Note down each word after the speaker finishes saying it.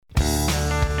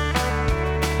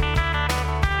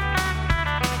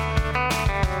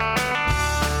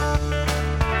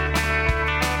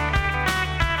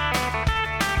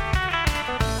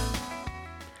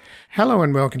Hello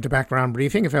and welcome to Background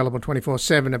Briefing, available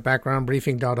 24/7 at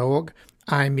backgroundbriefing.org.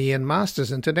 I'm Ian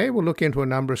Masters, and today we'll look into a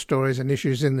number of stories and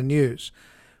issues in the news.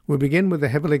 We'll begin with the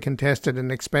heavily contested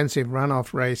and expensive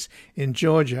runoff race in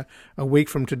Georgia a week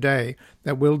from today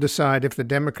that will decide if the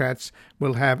Democrats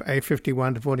will have a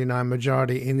 51-49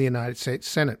 majority in the United States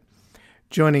Senate.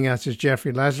 Joining us is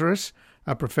Jeffrey Lazarus,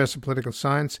 a professor of political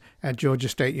science at Georgia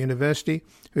State University,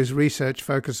 whose research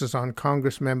focuses on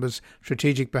Congress members'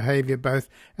 strategic behavior both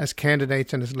as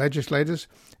candidates and as legislators,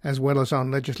 as well as on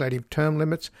legislative term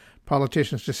limits,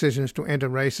 politicians' decisions to enter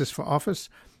races for office,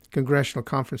 congressional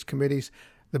conference committees,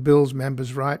 the bill's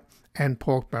members' right, and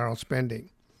pork barrel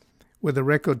spending. With a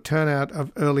record turnout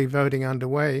of early voting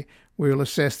underway, we will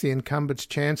assess the incumbent's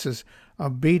chances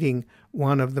of beating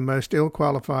one of the most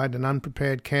ill-qualified and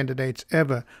unprepared candidates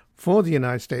ever for the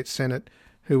United States Senate,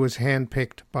 who was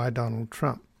handpicked by Donald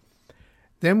Trump.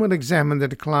 Then we'll examine the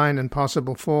decline and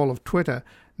possible fall of Twitter,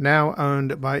 now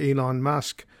owned by Elon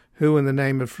Musk, who, in the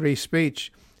name of free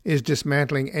speech, is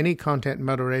dismantling any content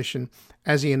moderation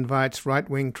as he invites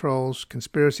right-wing trolls,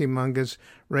 conspiracy mongers,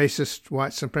 racists,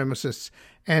 white supremacists,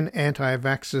 and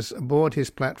anti-vaxxers aboard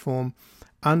his platform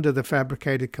under the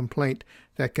fabricated complaint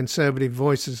that conservative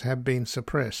voices have been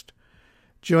suppressed.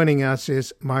 Joining us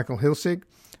is Michael Hilsig,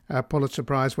 a Pulitzer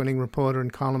Prize-winning reporter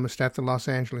and columnist at the Los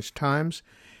Angeles Times.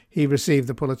 He received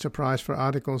the Pulitzer Prize for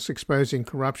articles exposing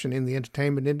corruption in the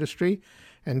entertainment industry,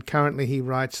 and currently he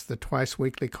writes the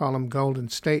twice-weekly column Golden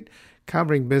State,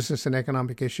 covering business and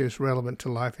economic issues relevant to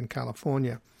life in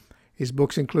California. His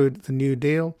books include The New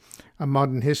Deal, A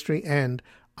Modern History, and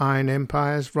Iron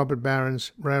Empires, Robert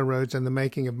Barron's Railroads and the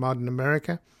Making of Modern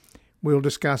America. We'll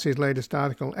discuss his latest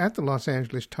article at the Los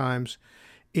Angeles Times,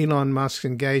 Elon Musk's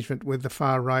engagement with the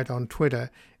far right on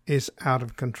Twitter is out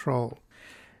of control.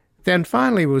 Then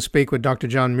finally we'll speak with Dr.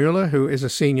 John Mueller, who is a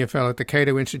senior fellow at the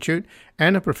Cato Institute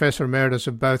and a professor emeritus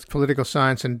of both political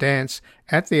science and dance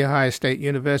at The Ohio State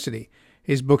University.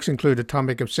 His books include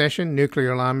Atomic Obsession,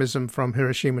 Nuclear Alarmism from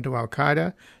Hiroshima to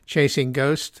Al-Qaeda, Chasing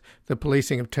Ghosts, The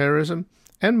Policing of Terrorism,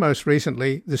 and most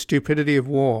recently, The Stupidity of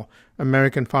War,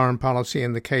 American Foreign Policy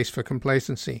and the Case for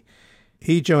Complacency.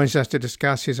 He joins us to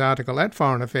discuss his article at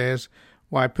Foreign Affairs,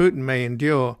 Why Putin May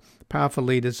Endure. Powerful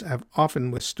leaders have often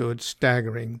withstood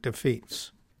staggering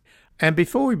defeats. And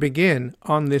before we begin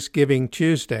on this Giving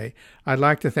Tuesday, I'd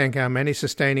like to thank our many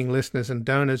sustaining listeners and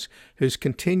donors whose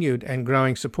continued and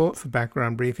growing support for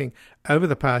Background Briefing over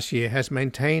the past year has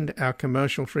maintained our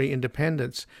commercial-free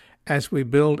independence as we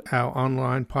build our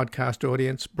online podcast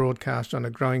audience, broadcast on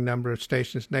a growing number of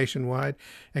stations nationwide,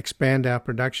 expand our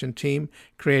production team,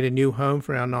 create a new home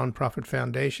for our nonprofit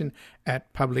foundation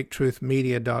at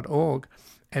publictruthmedia.org,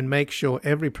 and make sure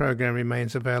every program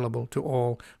remains available to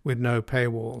all with no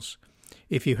paywalls.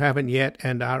 If you haven't yet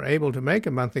and are able to make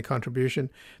a monthly contribution,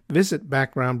 visit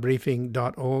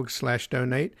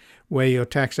backgroundbriefing.org/donate, where your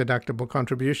tax-deductible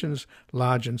contributions,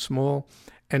 large and small,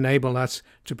 enable us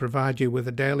to provide you with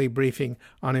a daily briefing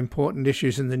on important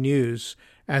issues in the news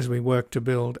as we work to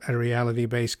build a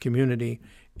reality-based community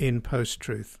in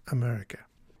post-truth America.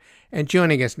 And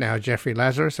joining us now, Jeffrey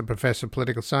Lazarus, a professor of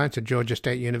political science at Georgia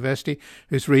State University,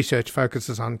 whose research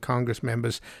focuses on Congress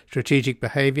members' strategic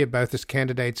behavior, both as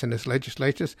candidates and as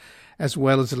legislators, as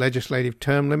well as legislative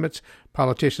term limits,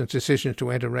 politicians' decisions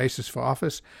to enter races for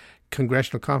office,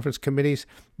 congressional conference committees,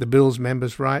 the bill's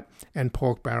members' right, and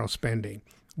pork barrel spending.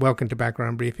 Welcome to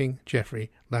Background Briefing, Jeffrey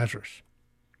Lazarus.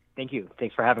 Thank you.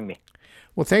 Thanks for having me.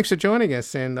 Well, thanks for joining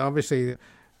us. And obviously,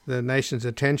 the nation's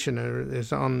attention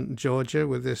is on Georgia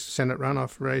with this Senate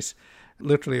runoff race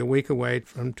literally a week away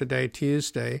from today,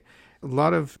 Tuesday. A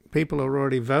lot of people are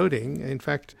already voting. In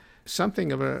fact,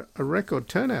 something of a record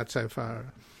turnout so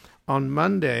far. On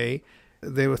Monday,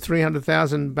 there were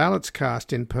 300,000 ballots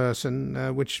cast in person,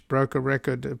 which broke a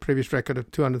previous record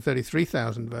of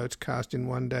 233,000 votes cast in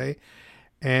one day.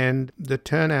 And the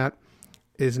turnout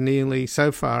is nearly,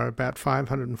 so far, about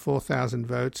 504,000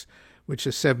 votes, which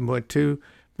is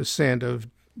 7.2% of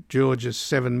Georgia's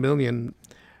 7 million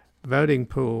voting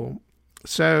pool.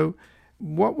 So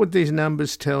what would these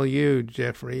numbers tell you,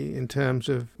 Jeffrey, in terms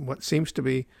of what seems to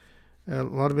be a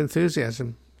lot of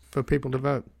enthusiasm for people to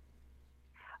vote?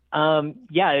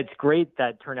 Yeah, it's great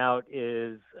that turnout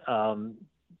is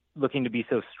looking to be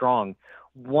so strong.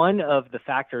 One of the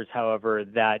factors, however,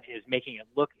 that is making it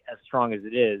look as strong as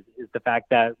it is the fact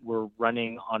that we're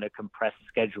running on a compressed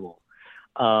schedule.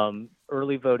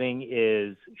 Early voting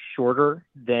is shorter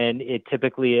than it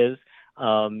typically is.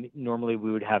 Normally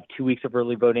we would have 2 weeks of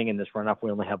early voting. In this runoff,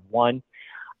 we only have one.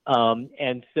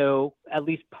 And so at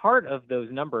least part of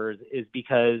those numbers is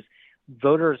because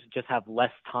voters just have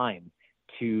less time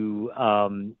to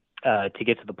to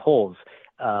get to the polls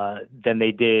than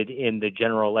they did in the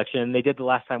general election. And they did the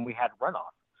last time we had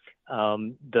runoff.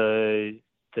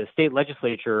 The state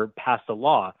legislature passed a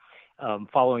law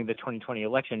following the 2020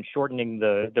 election, shortening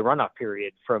the runoff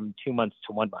period from 2 months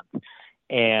to 1 month.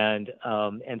 And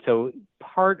so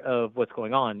part of what's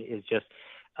going on is just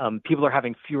people are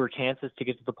having fewer chances to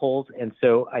get to the polls. And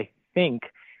so I think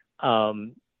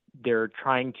they're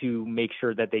trying to make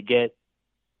sure that they get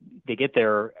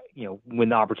there, when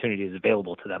the opportunity is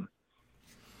available to them.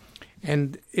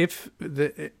 And if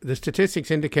the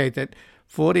statistics indicate that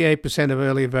 48% of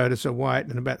early voters are white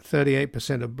and about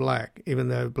 38% are black, even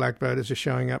though black voters are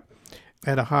showing up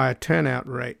at a higher turnout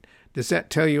rate, does that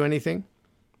tell you anything?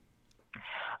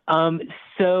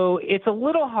 So it's a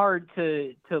little hard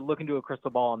to look into a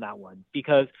crystal ball on that one,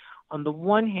 because on the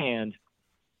one hand,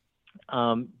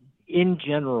 in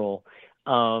general,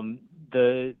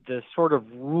 the sort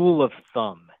of rule of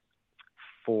thumb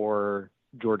for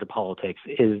Georgia politics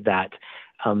is that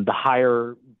the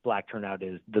higher black turnout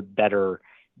is, the better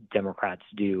Democrats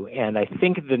do. And I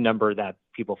think the number that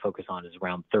people focus on is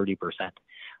around 30%.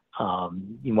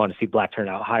 You want to see black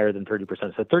turnout higher than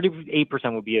 30%. So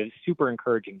 38% would be a super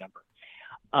encouraging number.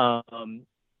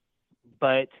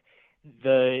 But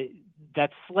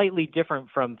that's slightly different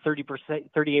from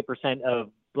 38% of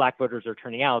black voters are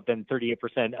turning out than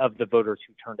 38% of the voters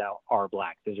who turned out are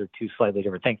black. Those are two slightly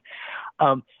different things.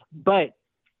 But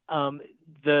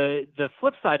the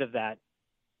flip side of that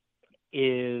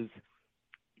is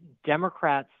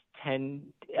Democrats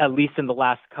tend, at least in the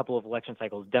last couple of election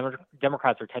cycles,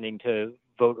 Democrats are tending to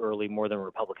vote early more than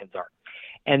Republicans are.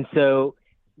 And so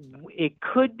it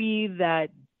could be that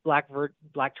black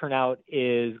turnout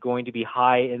is going to be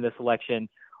high in this election,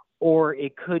 or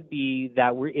it could be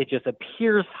that it just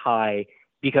appears high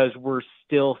because we're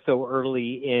still so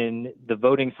early in the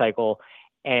voting cycle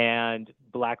and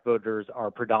black voters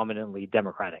are predominantly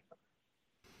Democratic.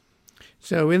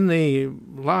 So in the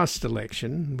last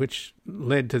election, which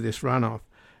led to this runoff,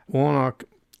 Warnock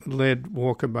led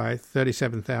Walker by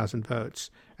 37,000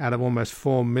 votes out of almost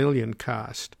 4 million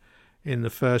cast in the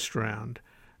first round.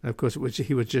 And of course,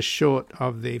 he was just short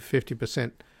of the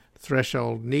 50%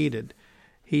 threshold needed.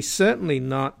 He's certainly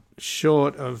not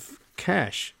short of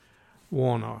cash,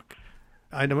 Warnock.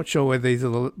 I'm not sure whether these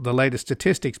are the latest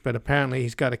statistics, but apparently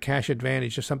he's got a cash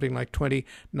advantage of something like $29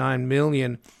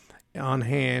 million on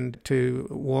hand to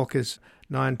Walker's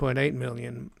 $9.8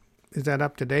 million. Is that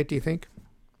up to date, do you think?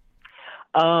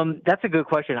 That's a good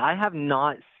question. I have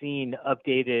not seen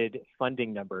updated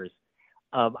funding numbers.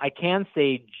 I can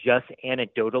say just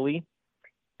anecdotally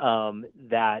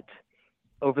that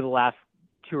over the last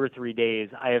 2 or 3 days,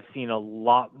 I have seen a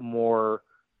lot more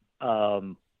a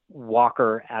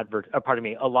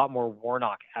lot more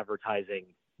Warnock advertising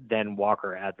than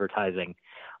Walker advertising.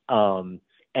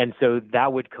 And so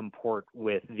that would comport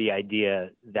with the idea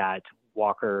that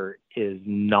Walker is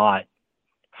not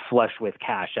flush with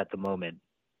cash at the moment.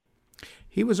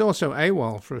 He was also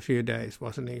AWOL for a few days,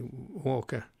 wasn't he,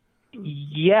 Walker?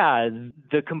 Yeah,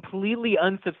 the completely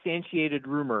unsubstantiated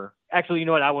rumor. Actually, you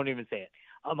know what? I won't even say it.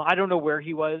 I don't know where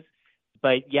he was,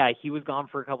 but yeah, he was gone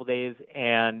for a couple days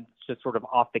and just sort of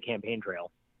off the campaign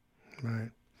trail. Right.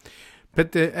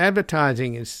 But the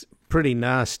advertising is pretty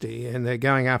nasty, and they're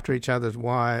going after each other's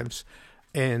wives.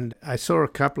 And I saw a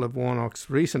couple of Warnock's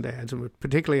recent ads,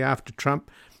 particularly after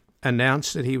Trump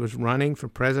announced that he was running for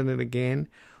president again.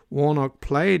 Warnock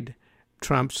played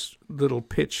Trump's little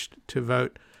pitch to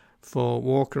vote for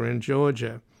Walker in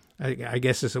Georgia, I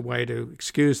guess as a way to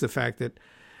excuse the fact that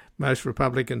most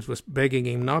Republicans was begging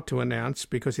him not to announce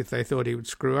because if they thought he would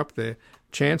screw up their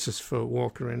chances for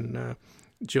Walker in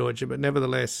Georgia. But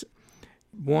nevertheless,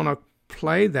 Warnock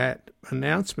played that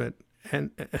announcement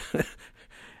and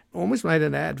almost made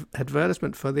an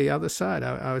advertisement for the other side.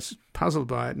 I was puzzled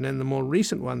by it. And then the more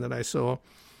recent one that I saw,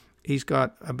 he's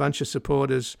got a bunch of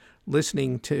supporters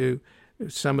listening to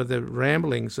some of the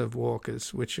ramblings of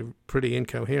Walker's, which are pretty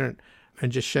incoherent,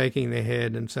 and just shaking their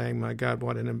head and saying, my God,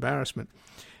 what an embarrassment.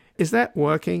 Is that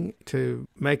working to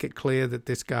make it clear that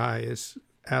this guy is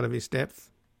out of his depth?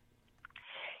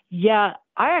 Yeah,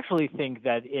 I actually think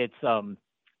that it's, from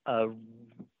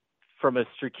a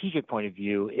strategic point of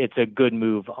view, it's a good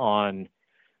move on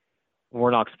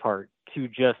Warnock's part to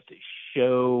just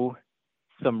show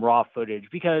some raw footage,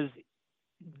 because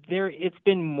it's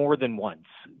been more than once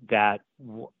that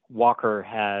Walker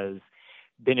has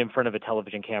been in front of a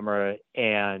television camera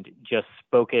and just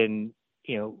spoken,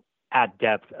 at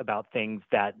depth about things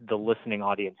that the listening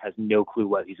audience has no clue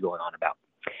what he's going on about.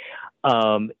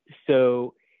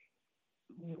 So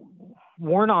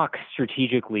Warnock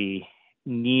strategically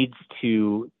needs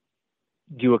to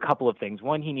do a couple of things.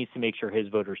 One, he needs to make sure his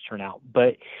voters turn out,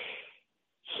 but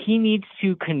he needs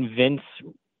to convince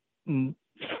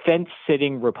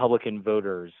fence-sitting Republican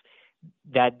voters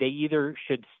that they either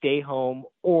should stay home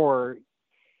or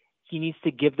he needs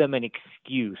to give them an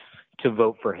excuse to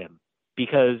vote for him.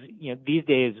 Because these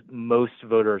days, most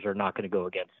voters are not going to go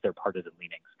against their partisan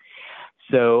leanings.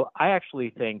 So I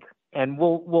actually think, and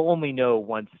we'll only know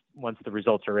once the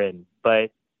results are in,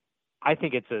 but I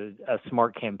think it's a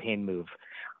smart campaign move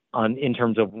in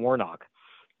terms of Warnock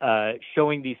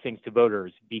showing these things to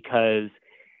voters because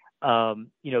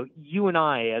you and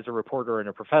I, as a reporter and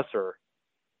a professor,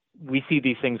 we see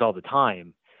these things all the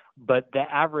time, but the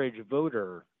average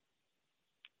voter,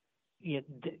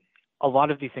 a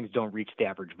lot of these things don't reach the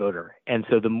average voter. And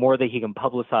so the more that he can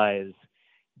publicize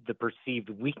the perceived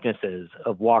weaknesses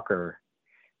of Walker,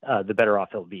 the better off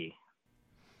he'll be.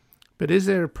 But is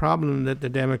there a problem that the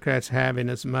Democrats have in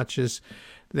as much as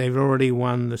they've already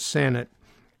won the Senate,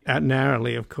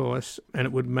 narrowly, of course, and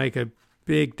it would make a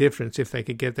big difference if they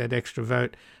could get that extra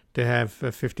vote to have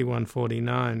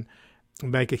 51-49,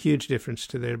 make a huge difference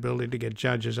to their ability to get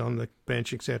judges on the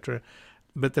bench, etc.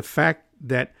 But the fact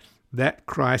that that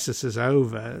crisis is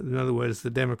over, in other words, the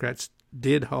Democrats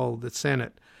did hold the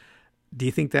Senate, do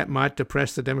you think that might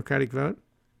depress the Democratic vote?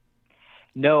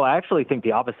 No, I actually think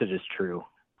the opposite is true.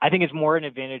 I think it's more an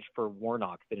advantage for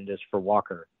Warnock than it is for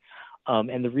Walker.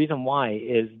 And the reason why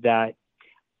is that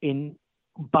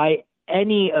by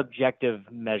any objective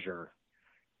measure,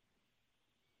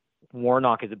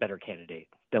 Warnock is a better candidate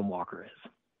than Walker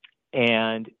is.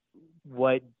 And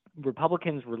what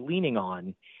Republicans were leaning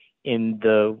on in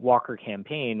the Walker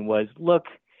campaign was, look,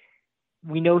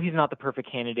 we know he's not the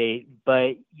perfect candidate,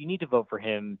 but you need to vote for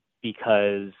him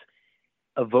because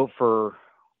a vote for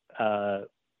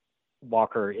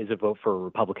Walker is a vote for a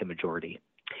Republican majority.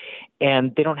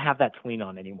 And they don't have that to lean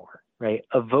on anymore, right?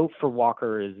 A vote for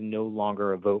Walker is no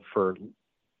longer a vote for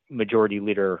Majority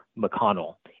Leader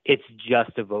McConnell. It's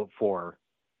just a vote for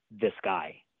this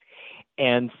guy.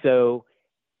 And so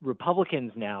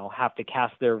Republicans now have to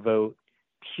cast their vote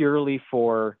purely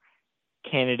for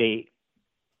candidate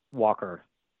Walker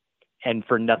and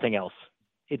for nothing else.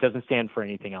 It doesn't stand for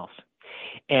anything else.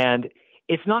 And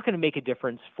it's not going to make a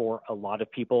difference for a lot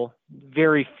of people.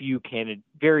 Very few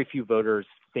voters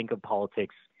think of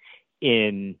politics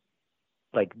in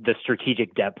like the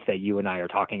strategic depth that you and I are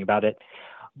talking about it.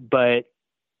 But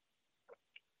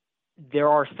there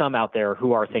are some out there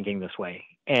who are thinking this way.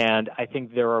 And I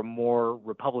think there are more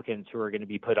Republicans who are going to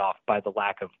be put off by the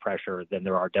lack of pressure than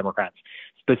there are Democrats,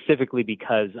 specifically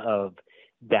because of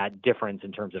that difference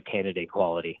in terms of candidate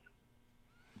quality.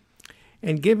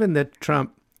 And given that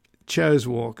Trump chose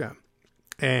Walker,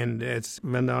 and as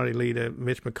Minority Leader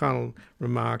Mitch McConnell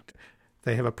remarked,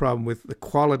 they have a problem with the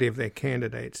quality of their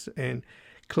candidates. And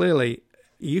clearly,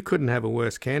 you couldn't have a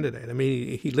worse candidate. I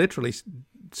mean, he literally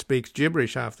speaks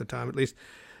gibberish half the time, at least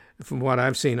from what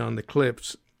I've seen on the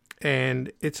clips.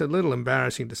 And it's a little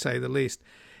embarrassing, to say the least.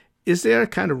 Is there a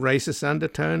kind of racist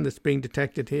undertone that's being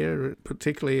detected here,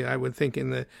 particularly, I would think, in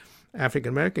the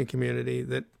African-American community,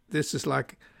 that this is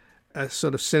like a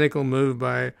sort of cynical move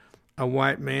by a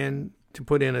white man to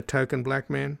put in a token black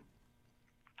man?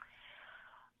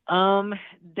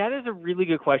 That is a really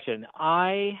good question.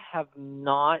 I have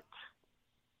not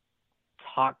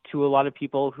talked to a lot of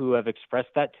people who have expressed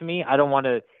that to me. I don't want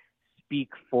to speak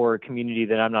for a community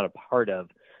that I'm not a part of,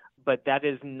 but that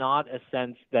is not a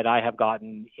sense that I have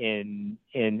gotten in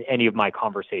any of my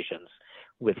conversations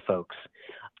with folks.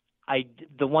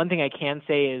 The one thing I can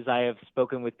say is I have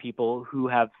spoken with people who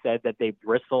have said that they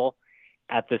bristle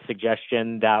at the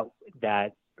suggestion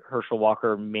that Herschel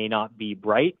Walker may not be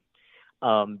bright,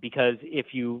 because if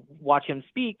you watch him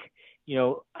speak,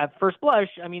 at first blush,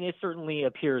 I mean, it certainly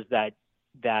appears that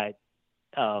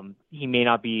he may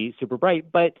not be super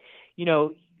bright, but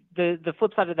the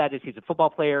flip side of that is he's a football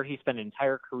player. He spent an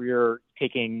entire career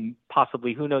taking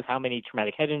possibly who knows how many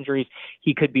traumatic head injuries.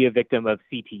 He could be a victim of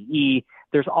CTE.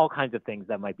 There's all kinds of things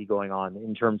that might be going on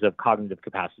in terms of cognitive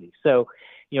capacity. So,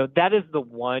 that is the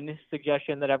one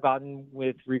suggestion that I've gotten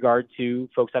with regard to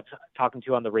folks I'm talking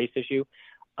to on the race issue.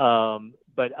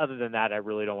 But other than that, I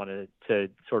really don't want to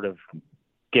sort of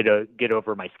get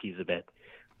over my skis a bit.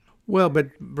 Well, but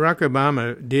Barack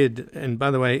Obama did, and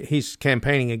by the way, he's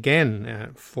campaigning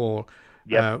again for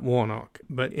Warnock.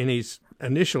 But in his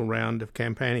initial round of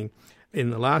campaigning, in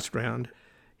the last round,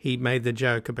 he made the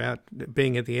joke about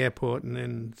being at the airport, and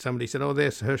then somebody said, "Oh,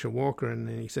 there's Herschel Walker," and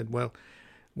then he said, "Well,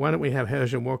 why don't we have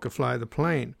Herschel Walker fly the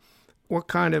plane?" What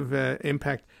kind of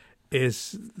impact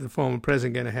is the former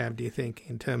president going to have, do you think,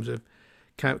 in terms of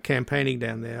campaigning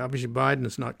down there. Obviously,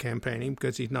 Biden's not campaigning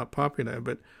because he's not popular,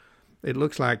 but it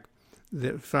looks like,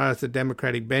 as far as the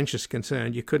Democratic bench is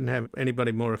concerned, you couldn't have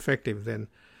anybody more effective than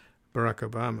Barack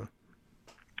Obama.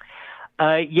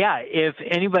 Yeah, if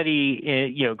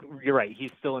anybody, you're right.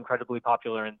 He's still incredibly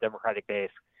popular in the Democratic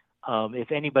base.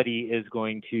 If anybody is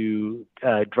going to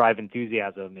drive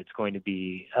enthusiasm, it's going to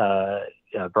be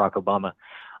Barack Obama.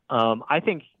 I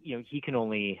think he can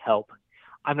only help.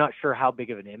 I'm not sure how big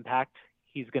of an impact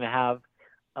he's going to have.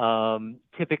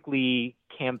 Typically,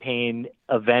 campaign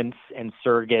events and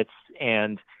surrogates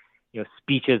and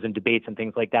speeches and debates and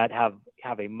things like that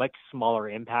have a much smaller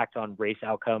impact on race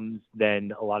outcomes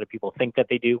than a lot of people think that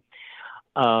they do.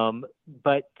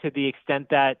 But to the extent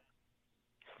that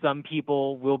some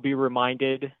people will be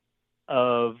reminded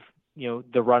of the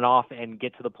runoff and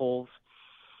get to the polls,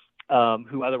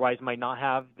 who otherwise might not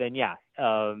have, then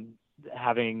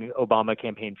having Obama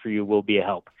campaign for you will be a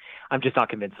help. I'm just not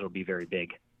convinced it'll be very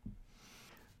big.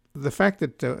 The fact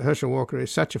that Herschel Walker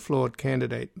is such a flawed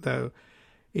candidate, though,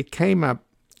 it came up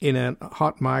in a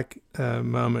hot mic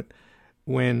moment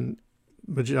when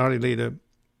Majority Leader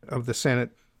of the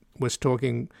Senate was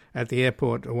talking at the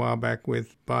airport a while back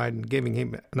with Biden, giving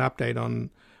him an update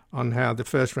on how the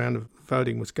first round of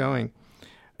voting was going,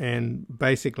 and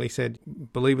basically said,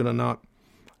 believe it or not,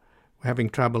 we're having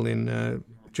trouble in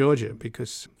Georgia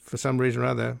because for some reason or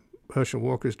other, Herschel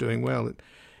Walker's doing well.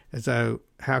 As though,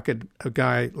 how could a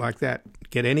guy like that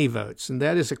get any votes? And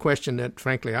that is a question that,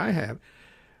 frankly, I have.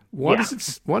 What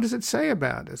does it say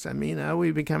about us? I mean, are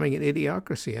we becoming an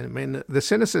idiocracy? I mean, the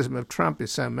cynicism of Trump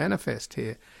is so manifest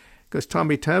here, because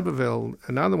Tommy Tuberville,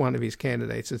 another one of his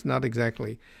candidates, is not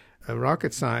exactly a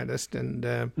rocket scientist.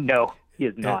 And no, he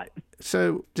is not.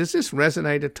 So does this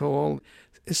resonate at all?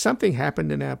 Has something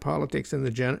happened in our politics in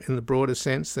the broader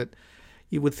sense that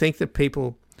you would think that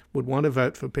people would want to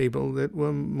vote for people that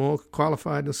were more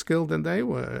qualified and skilled than they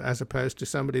were, as opposed to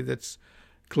somebody that's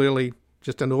clearly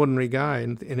just an ordinary guy,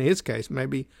 and in his case,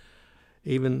 maybe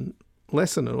even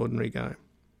less than an ordinary guy?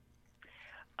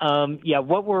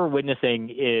 What we're witnessing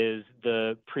is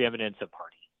the preeminence of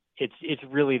party. It's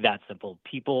really that simple.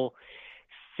 People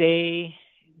say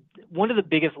one of the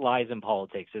biggest lies in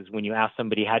politics is when you ask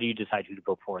somebody, how do you decide who to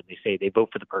vote for? And they say they vote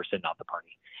for the person, not the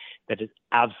party. That is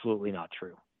absolutely not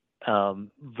true.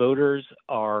 Voters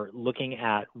are looking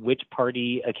at which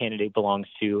party a candidate belongs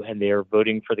to, and they are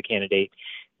voting for the candidate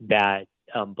that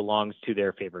belongs to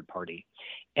their favorite party.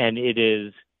 And it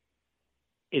is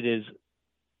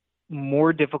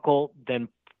more difficult than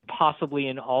possibly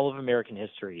in all of American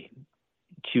history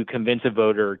to convince a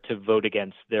voter to vote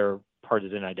against their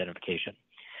partisan identification.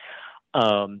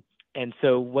 And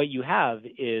so what you have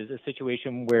is a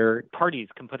situation where parties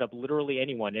can put up literally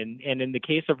anyone. And in the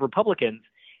case of Republicans,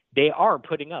 they are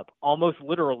putting up almost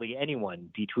literally anyone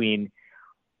between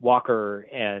Walker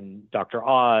and Dr.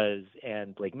 Oz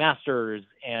and Blake Masters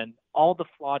and all the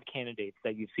flawed candidates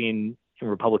that you've seen in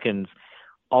Republicans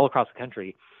all across the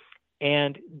country.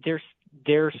 And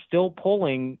they're still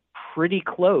polling pretty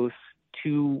close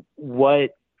to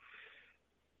what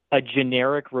a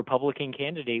generic Republican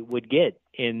candidate would get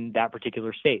in that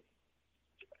particular state.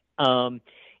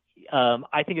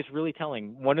 I think it's really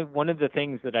telling. One of the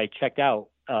things that I checked out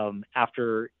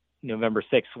after November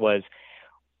 6th was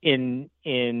in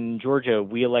Georgia,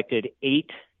 we elected 8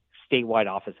 statewide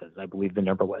offices, I believe the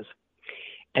number was.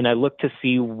 And I looked to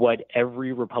see what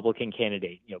every Republican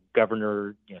candidate,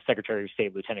 governor, secretary of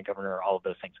state, lieutenant governor, all of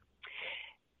those things.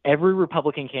 Every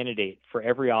Republican candidate for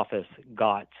every office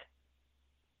got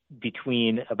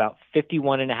between about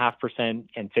 51.5%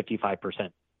 and 55%,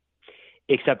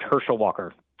 except Herschel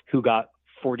Walker, who got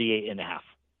 48.5%.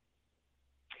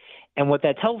 And what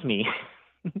that tells me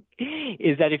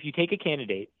is that if you take a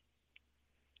candidate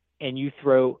and you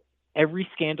throw every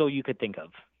scandal you could think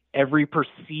of, every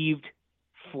perceived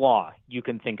flaw you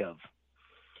can think of,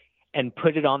 and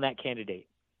put it on that candidate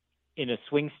in a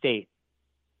swing state,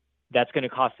 that's going to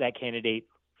cost that candidate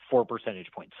 4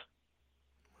 percentage points.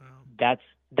 Wow.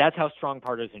 That's how strong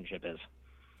partisanship is.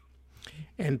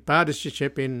 And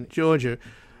partisanship in Georgia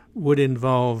would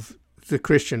involve the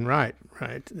Christian right,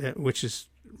 which is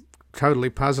totally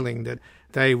puzzling that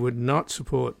they would not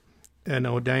support an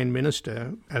ordained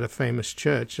minister at a famous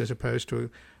church as opposed to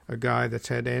a guy that's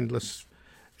had endless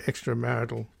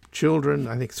extramarital children.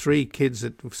 I think 3 kids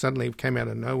that suddenly came out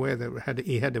of nowhere that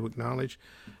he had to acknowledge.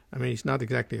 I mean, he's not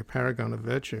exactly a paragon of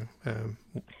virtue,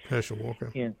 Herschel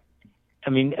Walker. Yeah. I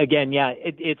mean, again,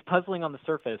 it's puzzling on the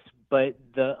surface, but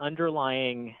the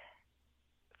underlying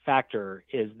factor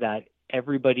is that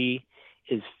everybody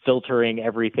is filtering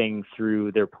everything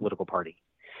through their political party.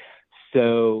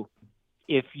 So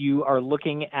if you are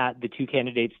looking at the two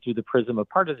candidates through the prism of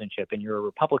partisanship and you're a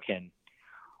Republican,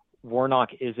 Warnock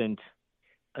isn't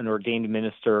an ordained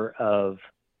minister of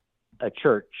a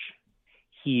church.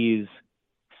 He's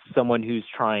someone who's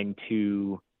trying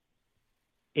to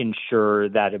ensure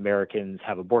that Americans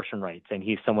have abortion rights, and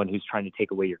he's someone who's trying to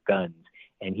take away your guns,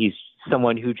 and he's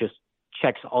someone who just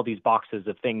checks all these boxes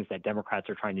of things that Democrats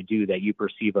are trying to do that you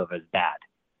perceive of as bad.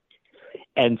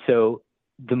 And so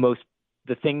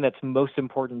the thing that's most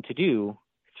important to do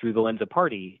through the lens of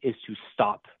party is to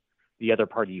stop the other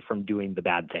party from doing the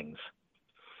bad things.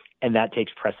 And that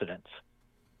takes precedence.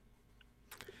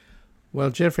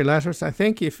 Well, Jeffrey Lazarus, I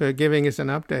thank you for giving us an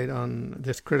update on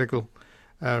this critical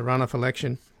runoff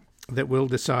election that will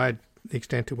decide the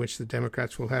extent to which the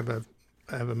Democrats will have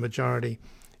a majority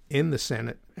in the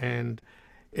Senate. And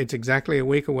it's exactly a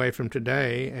week away from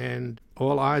today, and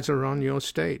all eyes are on your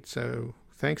state. So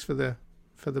thanks for the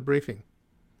briefing.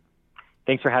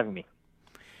 Thanks for having me.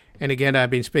 And again, I've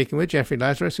been speaking with Jeffrey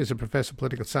Lazarus, who's a professor of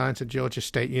political science at Georgia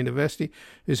State University,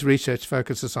 whose research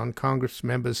focuses on Congress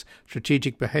members'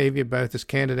 strategic behavior, both as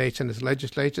candidates and as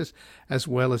legislators, as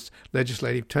well as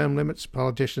legislative term limits,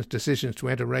 politicians' decisions to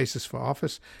enter races for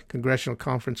office, congressional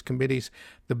conference committees,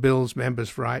 the bills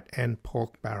members write, and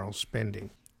pork barrel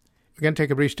spending. We're going to take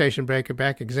a brief station break and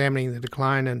back examining the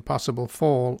decline and possible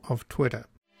fall of Twitter.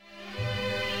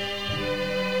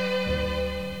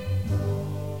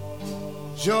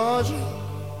 Georgia,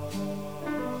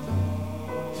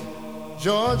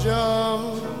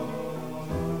 Georgia,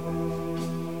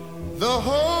 the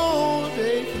whole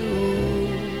day through,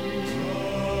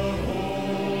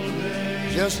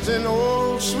 just an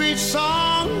old sweet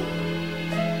song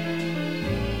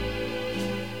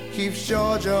keeps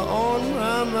Georgia on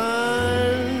my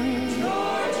mind.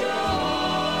 Georgia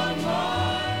on my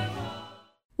mind.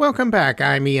 Welcome back.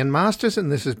 I'm Ian Masters,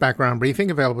 and this is Background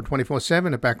Briefing, available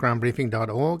 24/7 at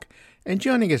backgroundbriefing.org. And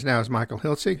joining us now is Michael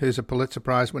Hilsig, who's a Pulitzer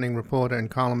Prize-winning reporter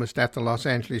and columnist at the Los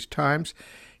Angeles Times.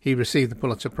 He received the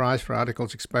Pulitzer Prize for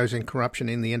articles exposing corruption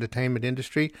in the entertainment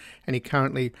industry, and he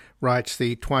currently writes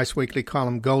the twice-weekly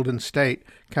column Golden State,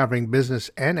 covering business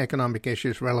and economic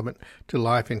issues relevant to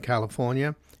life in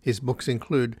California. His books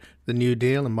include The New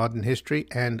Deal and Modern History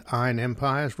and Iron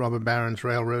Empires, Robber Barons,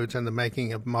 Railroads, and the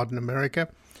Making of Modern America.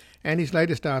 And his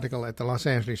latest article at the Los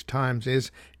Angeles Times is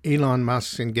Elon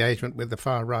Musk's engagement with the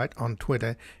far right on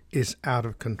Twitter is out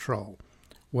of control.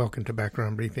 Welcome to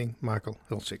Background Briefing, Michael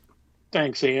Hilsig.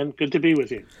 Thanks, Ian. Good to be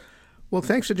with you. Well,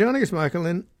 thanks for joining us, Michael.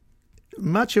 And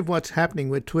much of what's happening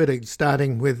with Twitter,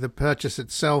 starting with the purchase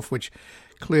itself, which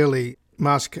clearly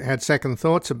Musk had second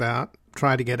thoughts about,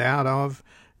 tried to get out of,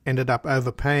 ended up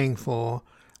overpaying for,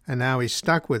 and now he's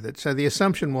stuck with it. So the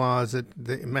assumption was that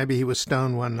maybe he was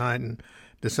stoned one night and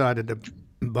decided to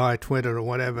buy Twitter or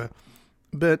whatever.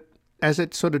 But as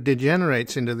it sort of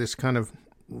degenerates into this kind of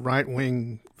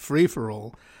right-wing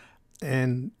free-for-all,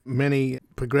 and many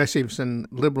progressives and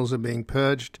liberals are being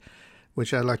purged,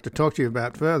 which I'd like to talk to you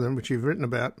about further, which you've written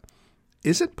about,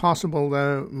 is it possible,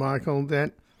 though, Michael,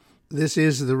 that this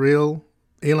is the real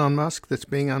Elon Musk that's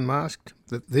being unmasked,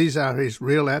 that these are his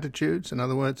real attitudes? In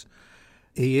other words,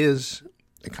 he is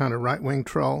a kind of right-wing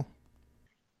troll?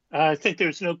 I think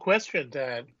there's no question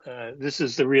that this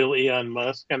is the real Elon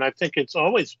Musk, and I think it's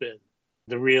always been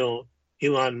the real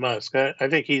Elon Musk. I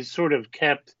think he's sort of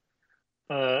kept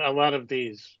a lot of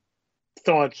these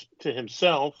thoughts to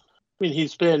himself. I mean,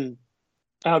 he's been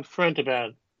out front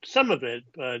about some of it,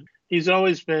 but he's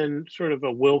always been sort of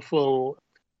a willful,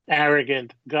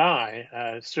 arrogant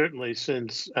guy, certainly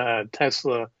since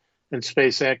Tesla and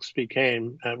SpaceX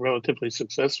became relatively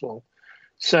successful.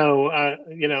 So,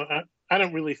 I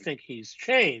don't really think he's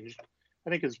changed. I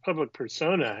think his public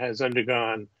persona has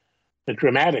undergone a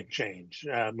dramatic change,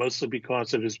 mostly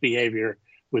because of his behavior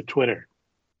with Twitter.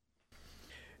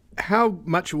 How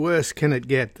much worse can it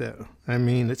get, though? I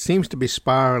mean, it seems to be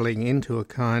spiraling into a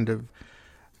kind of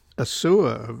a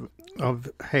sewer of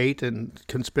hate and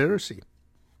conspiracy.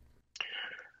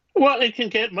 Well, it can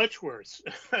get much worse.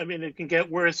 I mean, it can get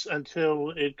worse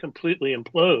until it completely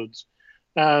implodes.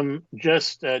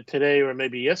 Just today or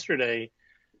maybe yesterday,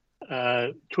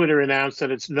 Twitter announced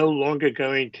that it's no longer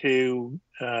going to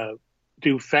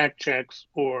do fact checks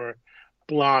or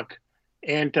block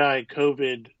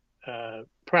anti-COVID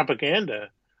propaganda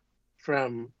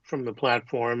from the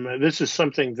platform. This is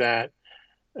something that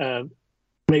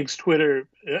makes Twitter,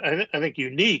 I think,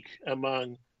 unique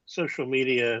among social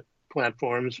media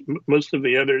platforms, most of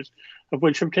the others of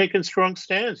which have taken strong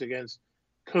stands against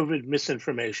COVID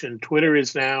misinformation. Twitter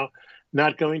is now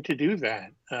not going to do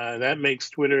that. That makes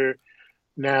Twitter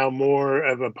now more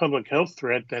of a public health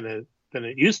threat than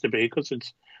it used to be, because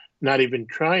it's not even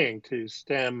trying to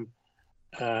stem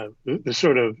the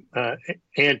sort of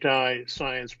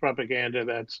anti-science propaganda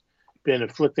that's been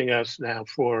afflicting us now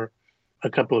for a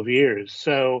couple of years.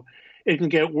 So it can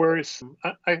get worse.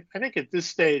 I think at this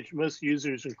stage, most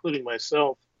users, including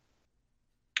myself,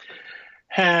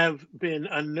 have been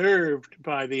unnerved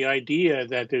by the idea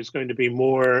that there's going to be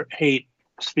more hate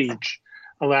speech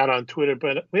allowed on Twitter,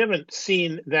 but we haven't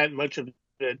seen that much of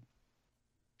it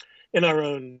in our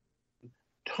own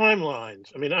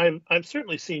timelines. I mean, I've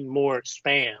certainly seen more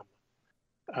spam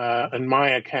on my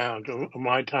account or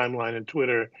my timeline on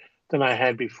Twitter than I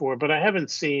had before, but I haven't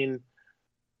seen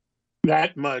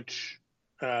that much,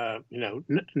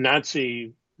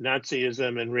 Nazism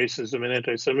and racism and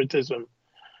anti-Semitism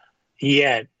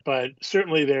yet. But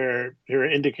certainly there are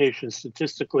indications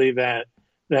statistically that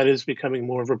is becoming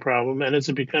more of a problem, and as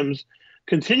it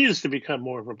continues to become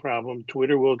more of a problem,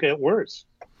 Twitter will get worse.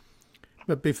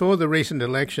 But before the recent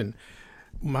election,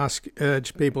 Musk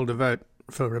urged people to vote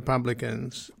for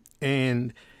Republicans,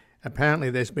 and apparently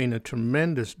there's been a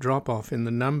tremendous drop-off in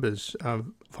the numbers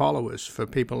of followers for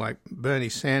people like Bernie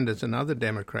Sanders and other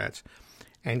Democrats,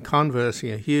 and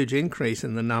conversely a huge increase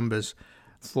in the numbers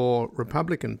for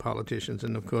Republican politicians.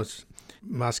 And of course,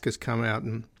 Musk has come out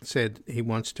and said he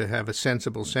wants to have a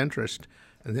sensible centrist,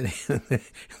 and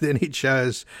then he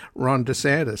chose Ron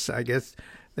DeSantis. I guess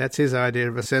that's his idea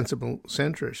of a sensible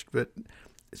centrist. But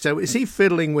so is he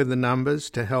fiddling with the numbers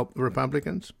to help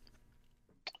Republicans?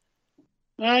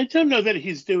 I don't know that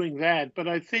he's doing that, but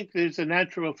I think there's a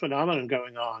natural phenomenon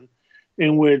going on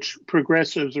in which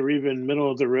progressives or even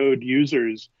middle-of-the-road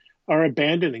users are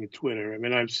abandoning Twitter. I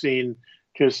mean, I've seen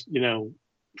just,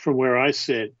 from where I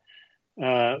sit,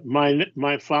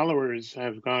 my followers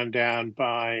have gone down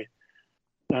by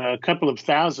a couple of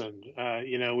thousand,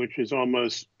 which is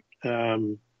almost,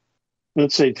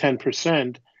 let's say,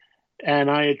 10%.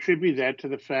 And I attribute that to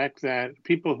the fact that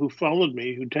people who followed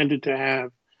me, who tended to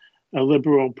have a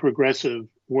liberal progressive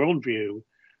worldview,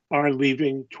 are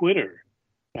leaving Twitter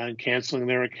and canceling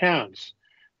their accounts.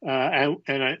 And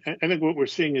I think what we're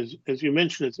seeing is, as you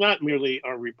mentioned, it's not merely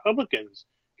our Republicans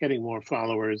getting more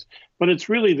followers, but it's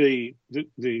really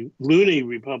the loony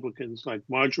Republicans like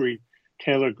Marjorie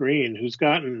Taylor Greene, who's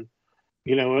gotten,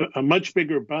 a much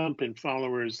bigger bump in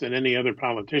followers than any other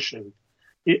politician,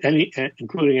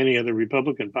 including any other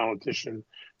Republican politician,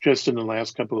 just in the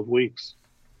last couple of weeks.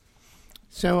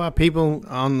 So are people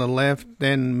on the left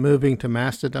then moving to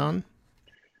Mastodon?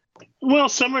 Well,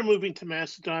 some are moving to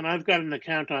Mastodon. I've got an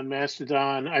account on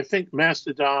Mastodon. I think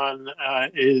Mastodon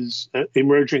is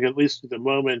emerging, at least at the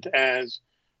moment, as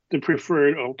the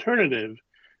preferred alternative.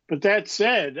 But that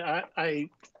said, I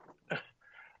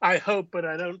hope, but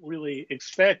I don't really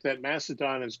expect that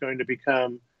Mastodon is going to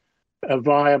become a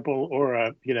viable or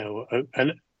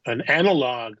an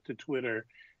analog to Twitter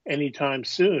anytime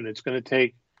soon. It's going to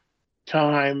take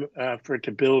time for it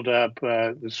to build up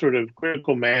the sort of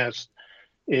critical mass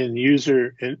in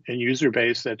user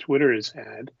base that Twitter has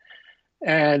had,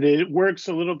 and it works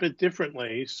a little bit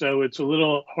differently. So it's a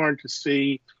little hard to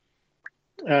see,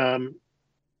 how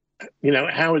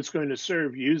it's going to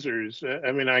serve users.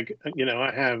 I mean, I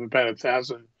have about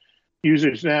 1,000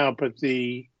 users now, but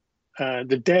the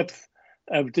depth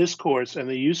of discourse and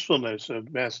the usefulness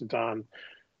of Mastodon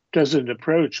doesn't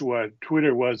approach what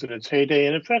Twitter was in its heyday.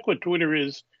 And in fact, what Twitter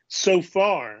is so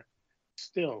far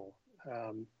still.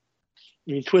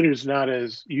 Twitter's not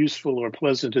as useful or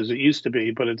pleasant as it used to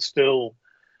be, but it's still,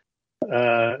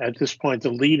 at this point, the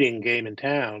leading game in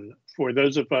town for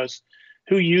those of us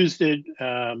who used it,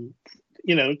 to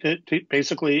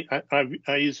basically,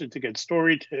 I used it to get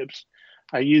story tips.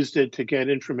 I used it to get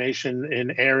information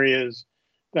in areas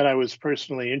that I was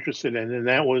personally interested in. And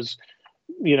that was,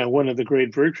 one of the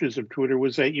great virtues of Twitter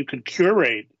was that you could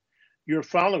curate your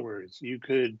followers. You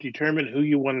could determine who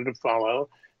you wanted to follow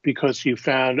because you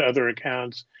found other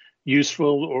accounts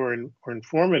useful or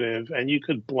informative, and you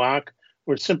could block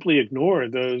or simply ignore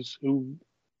those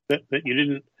that you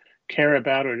didn't care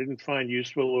about or didn't find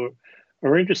useful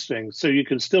or interesting. So you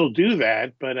can still do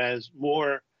that, but as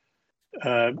more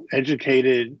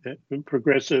educated,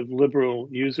 progressive, liberal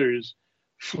users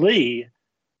flee,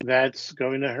 that's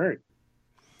going to hurt.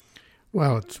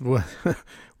 Well, it's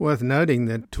worth noting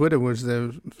that Twitter was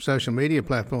the social media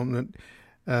platform that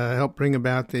helped bring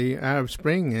about the Arab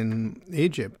Spring in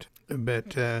Egypt.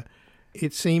 But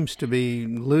it seems to be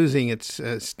losing its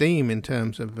steam in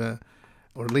terms of,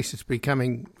 or at least it's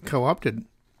becoming co-opted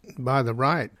by the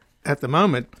right. At the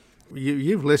moment,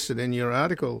 you've listed in your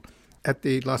article at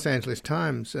the Los Angeles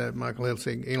Times, Michael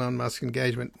Hilsig, Elon Musk's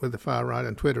engagement with the far right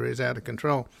on Twitter is out of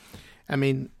control. I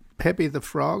mean, Pepe the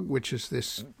Frog, which is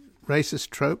this racist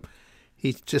trope.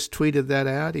 He just tweeted that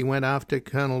out. He went after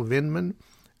Colonel Vindman,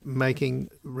 making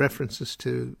references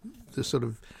to the sort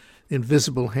of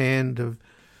invisible hand of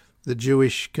the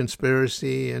Jewish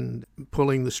conspiracy and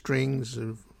pulling the strings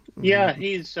of. Yeah,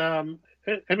 he's.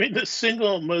 The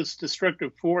single most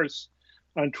destructive force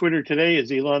on Twitter today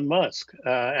is Elon Musk,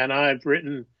 and I've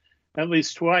written at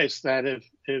least twice that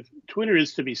if Twitter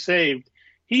is to be saved,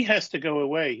 he has to go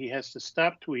away. He has to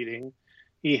stop tweeting.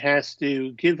 He has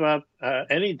to give up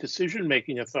any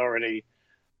decision-making authority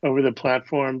over the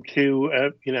platform to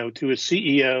a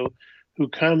CEO who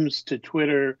comes to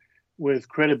Twitter with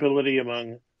credibility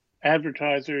among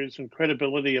advertisers and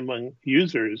credibility among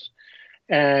users.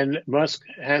 And Musk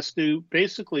has to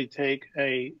basically take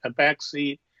a back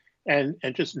seat and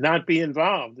just not be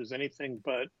involved as anything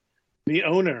but the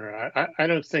owner. I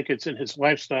don't think it's in his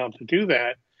lifestyle to do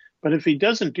that. But if he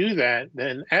doesn't do that,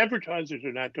 then advertisers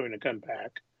are not going to come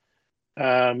back.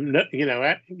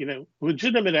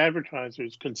 Legitimate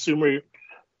advertisers, consumer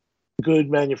good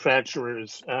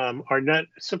manufacturers are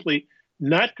simply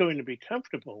not going to be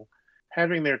comfortable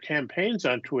having their campaigns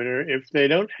on Twitter if they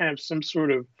don't have some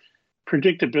sort of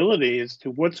predictability as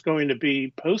to what's going to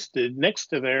be posted next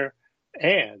to their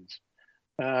ads.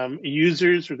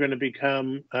 Users are going to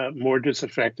become more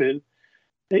disaffected.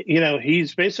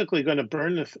 He's basically going to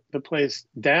burn the place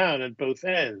down at both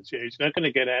ends. He's not going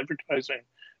to get advertising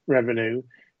revenue.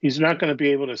 He's not going to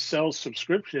be able to sell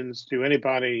subscriptions to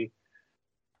anybody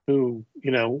who,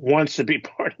 wants to be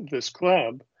part of this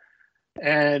club.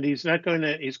 And he's going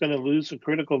to lose a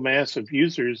critical mass of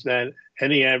users that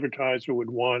any advertiser would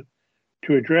want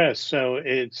to address. So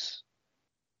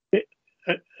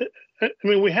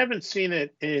we haven't seen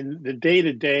it in the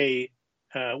day-to-day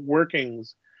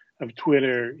workings of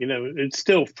Twitter. It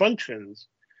still functions,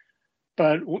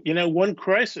 but one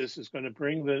crisis is going to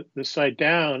bring the site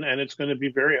down, and it's going to be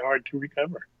very hard to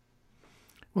recover.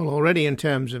 Well, already in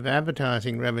terms of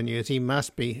advertising revenues, he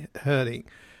must be hurting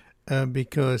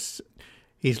because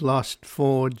he's lost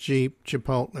Ford, Jeep,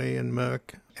 Chipotle, and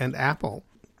Merck, and Apple.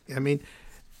 I mean,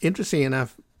 interesting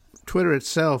enough, Twitter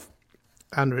itself,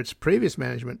 under its previous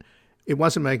management, it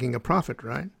wasn't making a profit,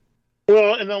 right?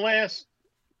 Well, in the last,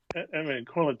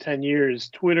 call it 10 years,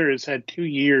 Twitter has had 2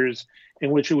 years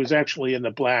in which it was actually in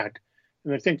the black.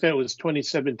 And I think that was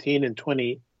 2017 and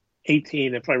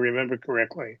 2018, if I remember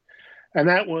correctly. And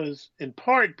that was in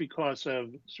part because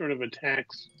of sort of a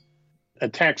tax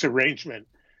arrangement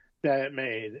that it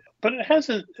made. But it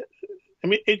hasn't,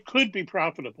 it could be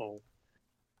profitable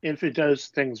if it does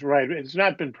things right. It's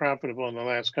not been profitable in the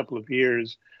last couple of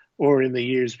years or in the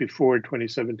years before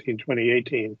 2017,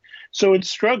 2018. So it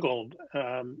struggled.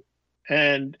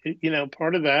 And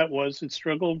part of that was it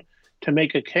struggled to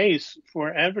make a case for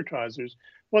advertisers.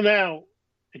 Well, now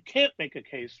it can't make a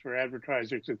case for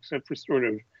advertisers except for sort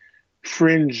of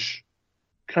fringe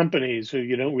companies who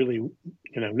you don't really,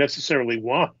 necessarily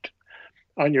want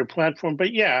on your platform.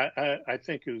 But yeah, I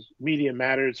think it was Media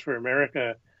Matters for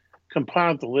America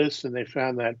compiled the list, and they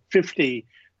found that 50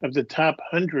 of the top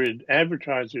 100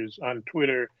 advertisers on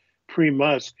Twitter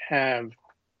pre-Musk have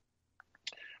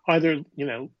either,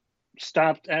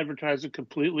 stopped advertising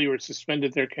completely or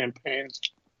suspended their campaigns.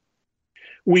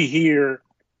 We hear,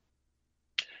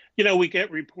 we get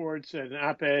reports and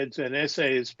op-eds and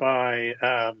essays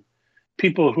by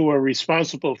people who are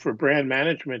responsible for brand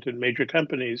management in major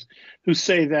companies who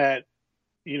say that,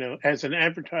 as an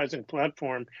advertising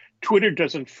platform, Twitter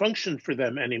doesn't function for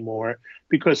them anymore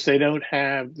because they don't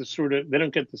have they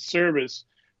don't get the service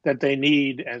that they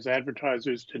need as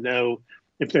advertisers to know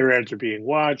if their ads are being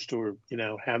watched or,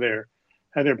 how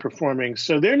they're performing.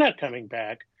 So they're not coming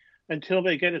back until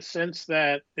they get a sense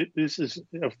that this is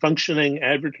a functioning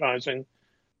advertising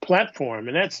platform.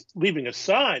 And that's leaving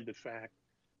aside the fact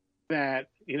that,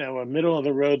 a middle of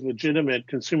the road legitimate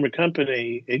consumer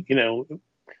company,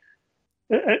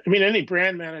 any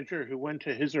brand manager who went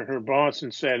to his or her boss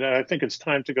and said, I think it's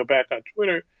time to go back on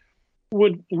Twitter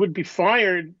would be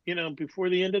fired, before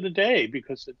the end of the day,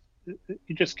 because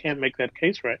you just can't make that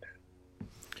case right now.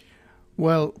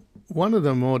 Well, one of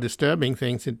the more disturbing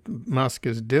things that Musk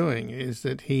is doing is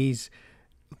that he's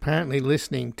apparently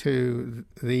listening to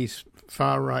these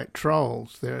far-right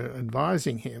trolls. They're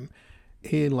advising him.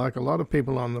 He, like a lot of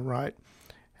people on the right,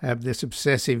 have this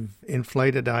obsessive,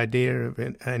 inflated idea of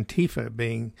Antifa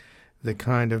being the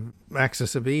kind of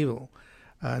axis of evil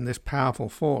and this powerful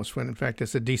force, when in fact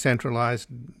it's a decentralized,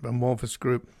 amorphous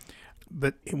group.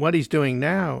 But what he's doing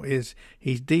now is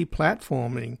he's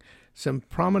deplatforming some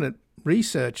prominent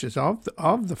researchers of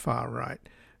the far right,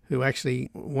 who actually,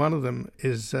 one of them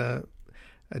is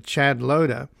Chad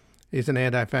Loder, is an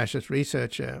anti-fascist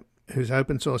researcher whose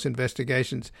open source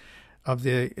investigations of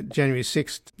the January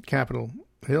 6th Capitol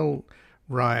Hill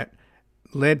riot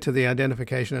led to the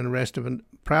identification and arrest of a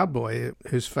Proud Boy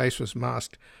whose face was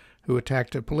masked, who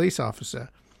attacked a police officer.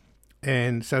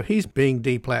 And so he's being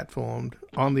deplatformed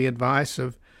on the advice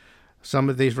of some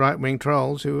of these right-wing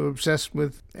trolls who are obsessed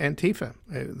with Antifa.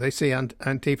 They see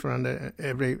Antifa under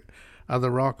every other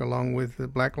rock, along with the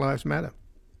Black Lives Matter.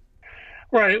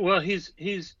 Right. Well, he's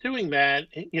doing that.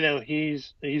 You know,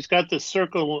 he's got the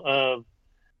circle of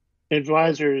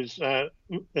advisors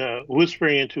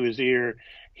whispering into his ear.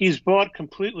 He's bought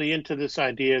completely into this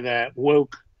idea that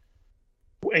woke,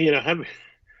 you know,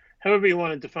 however you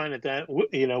want to define it, that,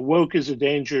 you know, woke is a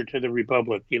danger to the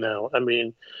republic. You know, I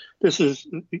mean, this is,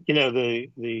 you know,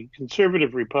 the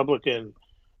conservative Republican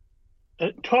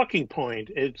talking point.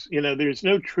 It's, you know, there's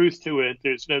no truth to it.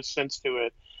 There's no sense to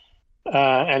it.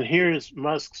 And here's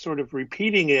Musk sort of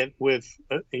repeating it with,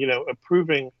 you know,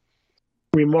 approving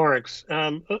remarks.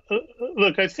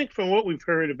 Look, I think from what we've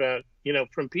heard about, you know,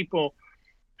 from people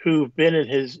who've been in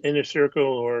his inner circle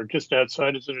or just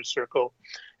outside his inner circle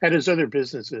at his other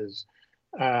businesses,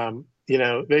 you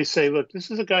know, they say, look, this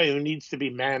is a guy who needs to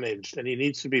be managed, and he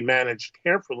needs to be managed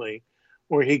carefully,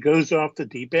 or he goes off the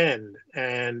deep end.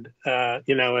 And,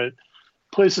 you know, at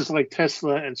places like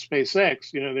Tesla and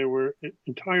SpaceX, you know, there were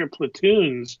entire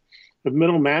platoons of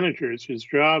middle managers whose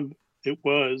job it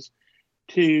was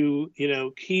to, you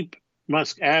know, keep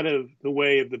Musk out of the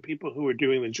way of the people who were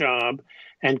doing the job,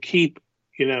 and keep,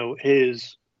 you know,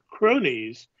 his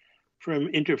cronies from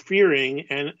interfering,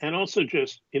 and also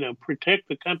just, you know, protect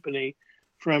the company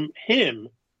from him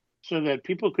so that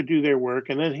people could do their work,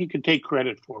 and then he could take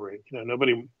credit for it. You know,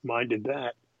 nobody minded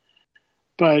that.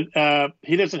 But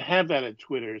he doesn't have that at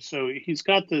Twitter. So he's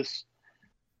got this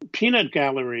peanut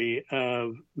gallery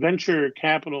of venture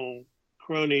capital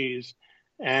cronies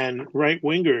and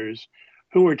right-wingers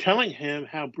who are telling him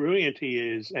how brilliant he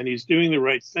is, and he's doing the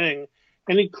right thing.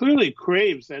 And he clearly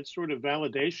craves that sort of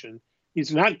validation.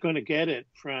 He's not going to get it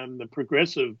from the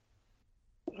progressive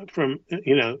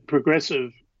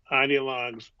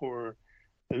ideologues or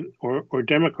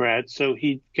Democrats. So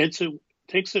he takes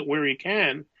it where he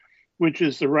can, which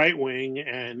is the right wing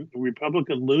and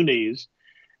Republican loonies.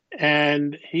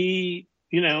 And he's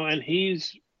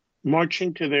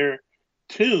marching to their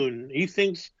tune. He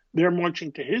thinks they're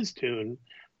marching to his tune,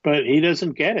 but he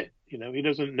doesn't get it. You know, he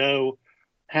doesn't know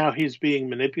how he's being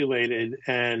manipulated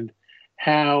and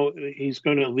how he's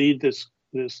going to lead this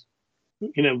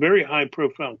very high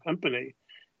profile company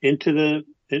into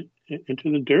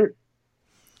the dirt.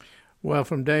 Well,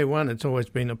 from day one, it's always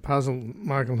been a puzzle,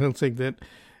 Michael Hilzig, that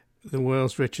the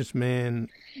world's richest man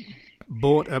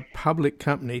bought a public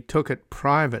company, took it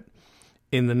private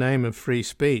in the name of free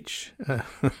speech.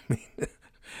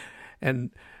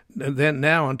 And then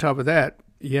now on top of that,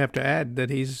 you have to add that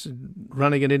he's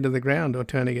running it into the ground or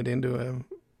turning it into a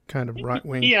kind of right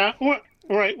wing. Yeah,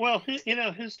 right. Well,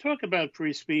 his talk about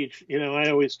free speech, I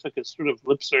always took as sort of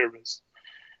lip service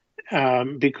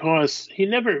because he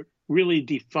never really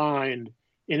defined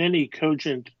in any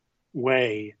cogent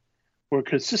way or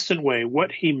consistent way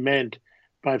what he meant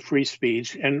by free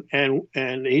speech, and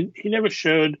he never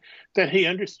showed that he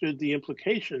understood the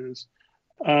implications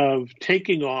of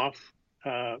taking off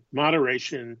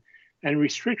moderation and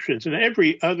restrictions. And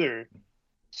every other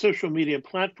social media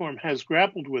platform has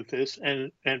grappled with this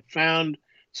and found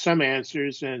some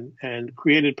answers and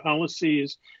created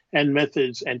policies and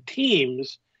methods and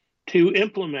teams to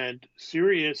implement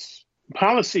serious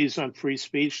policies on free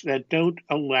speech that don't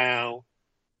allow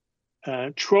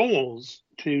trolls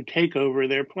to take over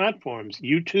their platforms.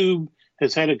 YouTube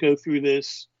has had to go through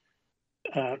this.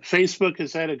 Facebook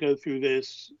has had to go through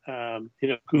this.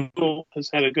 Google has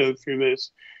had to go through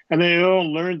this, and they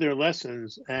all learned their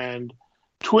lessons. And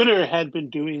Twitter had been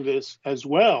doing this as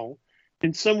well,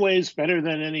 in some ways better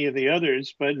than any of the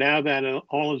others. But now that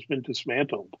all has been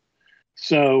dismantled,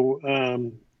 so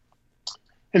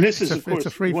and this is of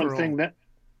course one thing that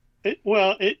it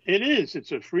is.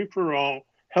 It's a free for all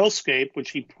hellscape,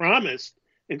 which he promised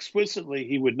explicitly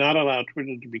he would not allow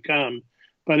Twitter to become.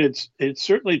 But it's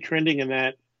certainly trending in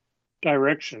that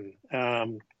direction.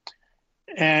 And,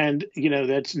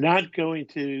 that's not going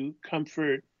to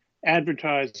comfort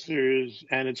advertisers,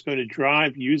 and it's going to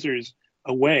drive users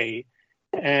away.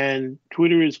 And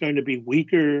Twitter is going to be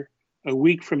weaker a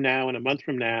week from now and a month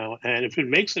from now. And if it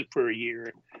makes it for a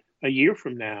year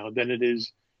from now, than it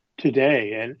is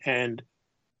today. And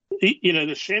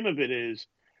the shame of it is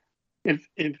if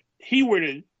he were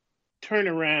to turn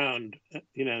around,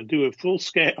 do a full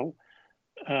scale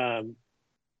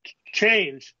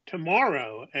change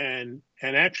tomorrow and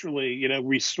actually,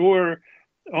 restore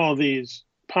all these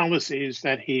policies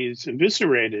that he's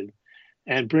eviscerated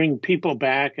and bring people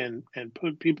back and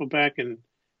put people back in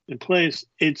place,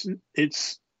 it's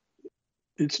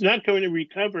not going to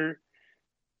recover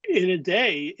in a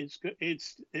day. It's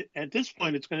at this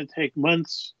point, it's going to take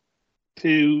months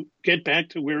to get back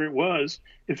to where it was,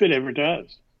 if it ever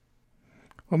does.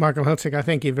 Well, Michael Hiltzik, I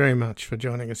thank you very much for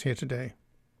joining us here today.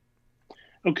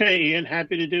 Okay, Ian,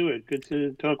 happy to do it. Good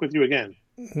to talk with you again.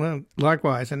 Well,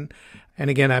 likewise. And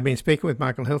again, I've been speaking with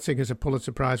Michael Hiltzik, who's a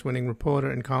Pulitzer Prize-winning reporter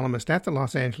and columnist at the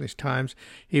Los Angeles Times.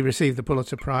 He received the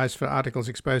Pulitzer Prize for articles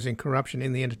exposing corruption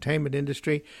in the entertainment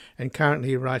industry, and currently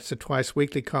he writes the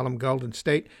twice-weekly column Golden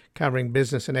State, covering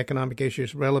business and economic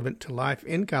issues relevant to life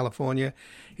in California.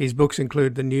 His books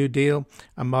include The New Deal,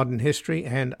 A Modern History,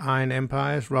 and Iron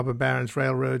Empires, Robber Barons,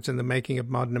 Railroads, and the Making of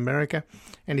Modern America.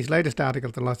 And his latest article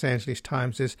at the Los Angeles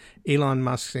Times is Elon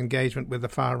Musk's engagement with the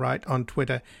far right on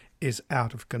Twitter is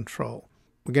out of control.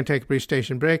 We're going to take a brief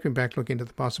station break. We're back looking into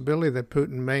the possibility that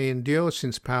Putin may endure,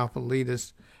 since powerful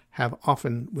leaders have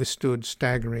often withstood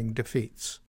staggering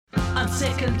defeats. I'm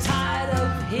sick and tired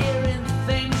of hearing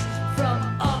things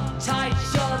from uptight,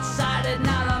 short-sighted,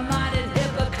 narrow-minded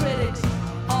hypocritics.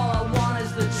 All I want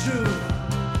is the truth.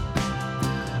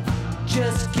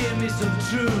 Just give me some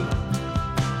truth.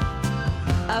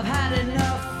 I've had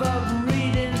enough of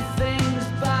reading things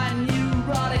by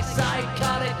neurotic,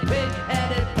 psychotic,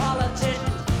 pig-headed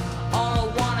politicians. All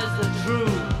I want is the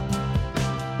truth.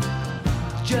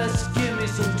 Just give me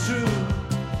some truth.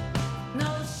 No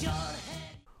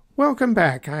shorthead. Welcome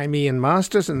back. I'm Ian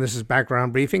Masters, and this is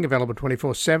Background Briefing, available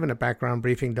 24/7 at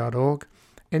backgroundbriefing.org.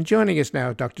 And joining us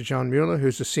now, Dr. John Mueller,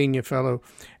 who's a senior fellow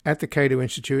at the Cato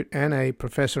Institute and a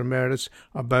professor emeritus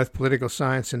of both political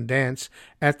science and dance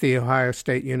at The Ohio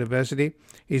State University.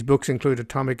 His books include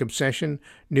Atomic Obsession,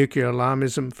 Nuclear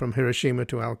Alarmism from Hiroshima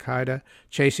to Al-Qaeda,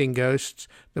 Chasing Ghosts,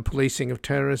 The Policing of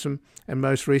Terrorism, and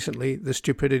most recently, The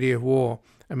Stupidity of War,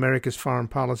 America's Foreign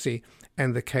Policy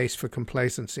and the Case for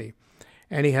Complacency.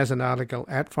 And he has an article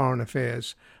at Foreign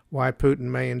Affairs, Why Putin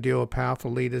May Endure,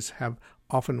 Powerful Leaders Have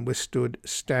Often Withstood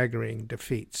Staggering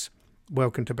Defeats.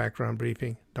 Welcome to Background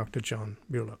Briefing, Dr. John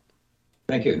Mueller.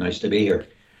 Thank you. Nice to be here.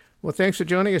 Well, thanks for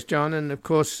joining us, John. And of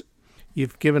course,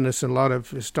 you've given us a lot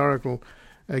of historical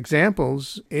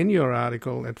examples in your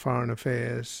article at Foreign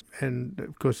Affairs. And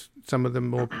of course, some of the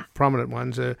more prominent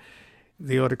ones are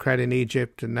the autocrat in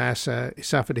Egypt, Nasser,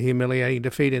 suffered a humiliating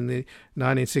defeat in the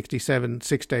 1967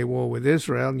 Six-Day War with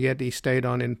Israel, and yet he stayed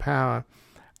on in power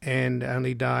and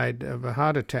only died of a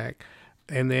heart attack.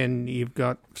 And then you've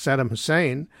got Saddam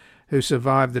Hussein, who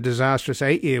survived the disastrous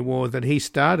 8-year war that he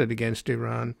started against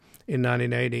Iran in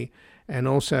 1980, and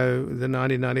also the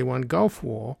 1991 Gulf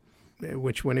War,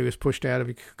 which when he was pushed out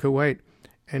of Kuwait,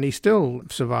 and he still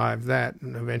survived that,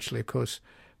 and eventually, of course,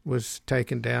 was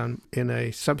taken down in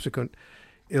a subsequent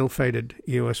ill-fated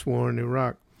U.S. war in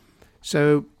Iraq.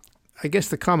 So I guess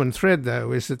the common thread,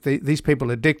 though, is that these people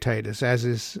are dictators, as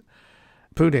is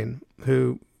Putin,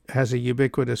 who has a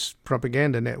ubiquitous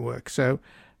propaganda network. So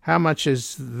how much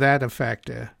is that a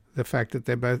factor, the fact that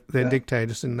they're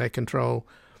dictators and they control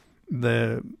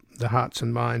the hearts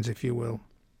and minds, if you will?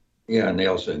 Yeah, and they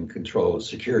also control the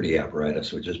security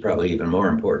apparatus, which is probably even more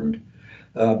important.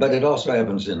 But it also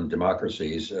happens in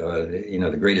democracies.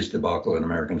 The greatest debacle in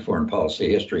American foreign policy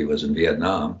history was in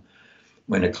Vietnam,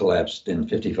 when it collapsed in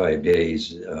 55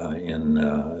 days in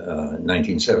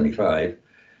 1975.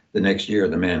 The next year,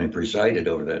 the man who presided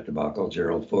over that debacle,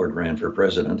 Gerald Ford, ran for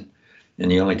president. And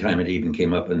the only time it even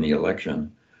came up in the election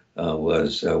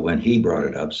was when he brought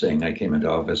it up, saying, I came into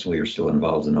office, we were still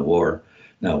involved in a war.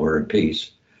 Now we're at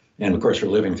peace. And of course, we're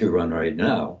living through one right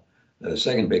now. The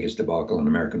second biggest debacle in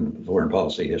American foreign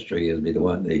policy history would be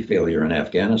the failure in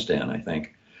Afghanistan, I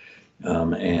think.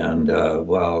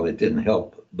 While it didn't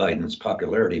help Biden's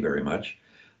popularity very much,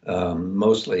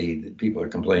 mostly people are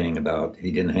complaining about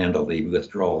he didn't handle the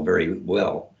withdrawal very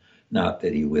well, not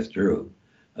that he withdrew.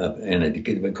 And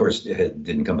it, of course, it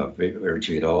didn't come up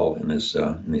virtually at all in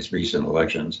these recent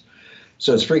elections.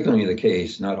 So it's frequently the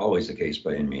case, not always the case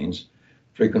by any means,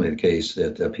 frequently the case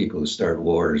that people who start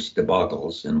wars,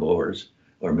 debacles in wars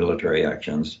or military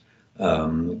actions,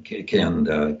 can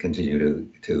continue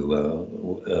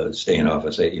to stay in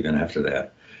office even after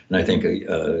that. And I think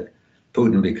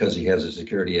Putin, because he has a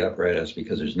security apparatus,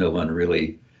 because there's no one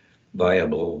really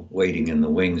viable waiting in the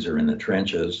wings or in the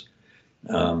trenches,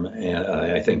 and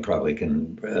I think probably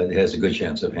has a good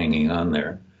chance of hanging on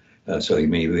there. So he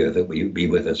may be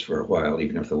with us for a while,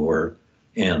 even if the war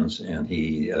ends, and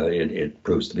it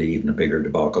proves to be even a bigger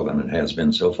debacle than it has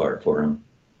been so far for him.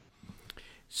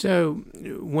 So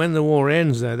when the war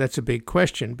ends, though, that's a big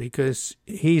question, because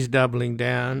he's doubling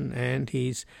down and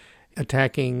he's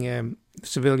attacking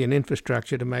civilian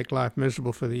infrastructure to make life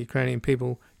miserable for the Ukrainian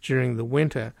people during the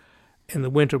winter. And the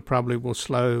winter probably will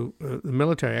slow the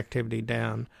military activity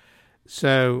down.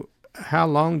 So how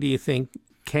long do you think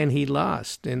can he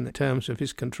last in terms of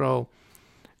his control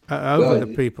over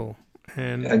the people,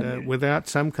 and without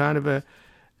some kind of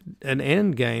an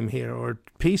end game here or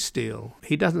peace deal?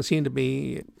 He doesn't seem to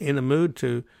be in the mood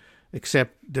to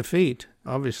accept defeat,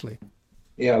 obviously.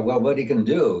 Yeah, well, what he can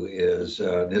do is,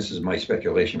 this is my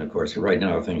speculation, of course. Right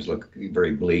now, things look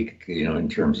very bleak, in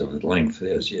terms of length,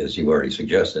 as you already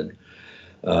suggested.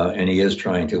 And he is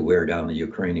trying to wear down the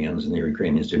Ukrainians, and the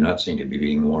Ukrainians do not seem to be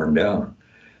being worn down.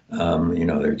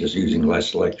 They're just using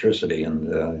less electricity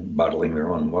and bottling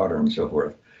their own water and so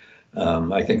forth.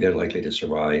 I think they're likely to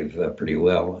survive pretty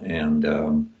well. And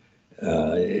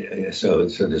so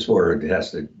this war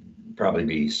has to probably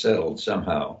be settled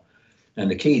somehow. And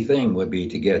the key thing would be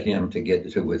to get him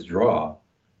to withdraw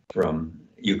from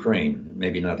Ukraine,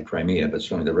 maybe not the Crimea, but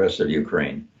certainly the rest of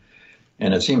Ukraine.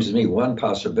 And it seems to me one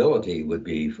possibility would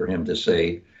be for him to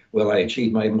say, well, I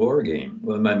achieved my war game,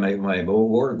 my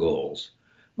war goals.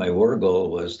 My war goal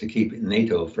was to keep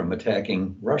NATO from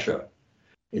attacking Russia.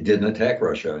 It didn't attack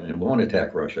Russia, and it won't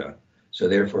attack Russia. So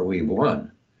therefore, we've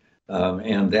won.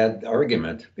 And that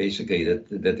argument, basically, that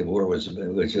the war was,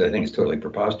 which I think is totally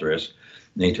preposterous.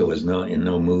 NATO was in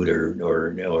no mood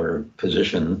or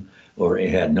position, or it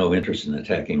had no interest in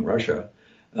attacking Russia.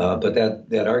 But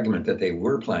that argument that they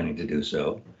were planning to do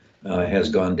so has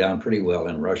gone down pretty well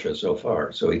in Russia so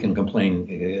far. So he can complain.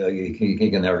 He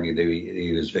can argue that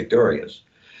he was victorious.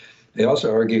 They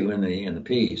also argue in the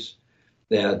piece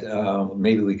that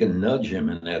maybe we can nudge him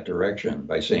in that direction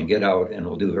by saying, get out and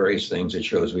we'll do various things that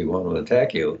shows we won't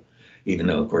attack you, even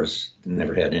though, of course,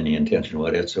 never had any intention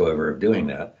whatsoever of doing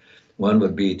that. One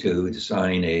would be to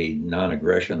sign a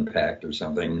non-aggression pact or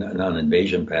something, a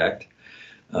non-invasion pact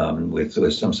with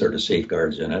some sort of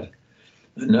safeguards in it.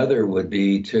 Another would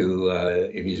be to,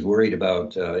 if he's worried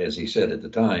about, as he said at the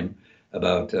time,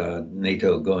 about Ukraine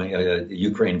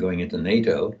going into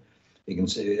NATO, you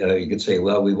could say,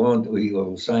 well, we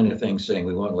will sign a thing saying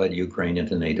we won't let Ukraine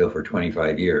into NATO for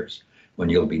 25 years when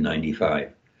you'll be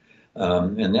 95.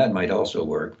 And that might also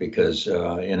work because,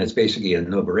 and it's basically a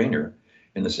no-brainer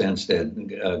in the sense that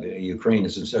Ukraine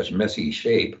is in such messy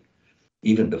shape,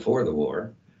 even before the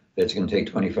war, that it's going to take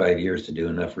 25 years to do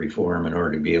enough reform in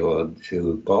order to be able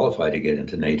to qualify to get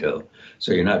into NATO.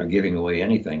 So you're not giving away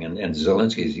anything. And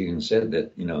Zelensky's even said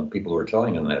that, people were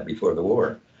telling him that before the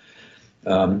war.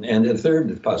 And the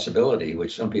third possibility,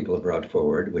 which some people have brought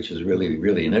forward, which is really,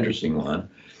 really an interesting one,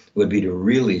 would be to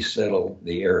really settle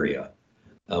the area,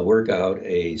 work out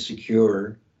a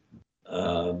secure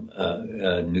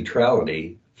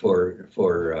neutrality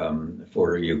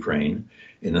for Ukraine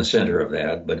in the center of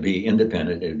that, but be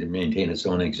independent and maintain its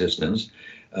own existence.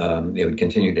 It would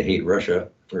continue to hate Russia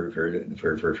for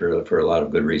a lot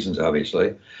of good reasons,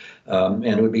 obviously, and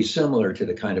it would be similar to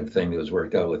the kind of thing that was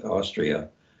worked out with Austria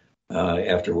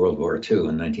after World War II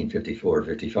in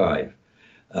 1954-55.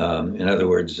 In other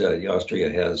words,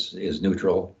 Austria is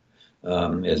neutral,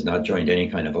 has not joined any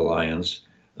kind of alliance,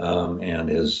 and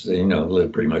has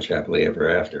lived pretty much happily ever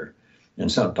after. And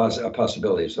a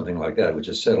possibility of something like that, which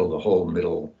is settle the whole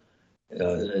middle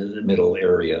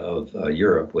area of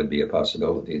Europe, would be a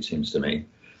possibility, it seems to me.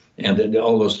 And then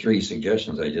all those three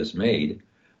suggestions I just made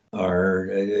are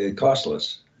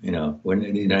costless. When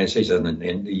the United States doesn't,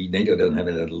 and NATO doesn't have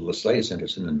the slightest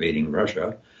interest in invading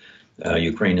Russia.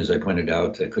 Ukraine, as I pointed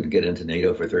out, couldn't get into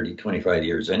NATO for 25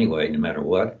 years anyway, no matter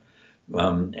what.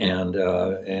 And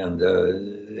the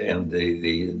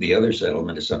other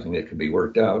settlement is something that could be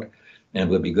worked out and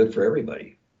would be good for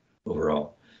everybody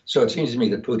overall. So it seems to me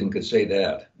that Putin could say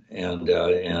that and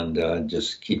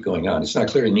just keep going on. It's not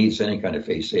clear he needs any kind of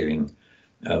face-saving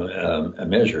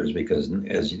measures because,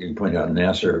 as you pointed out,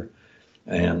 Nasser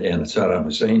and Saddam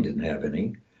Hussein didn't have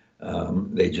any.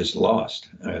 They just lost.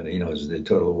 The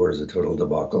total war is a total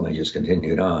debacle, and they just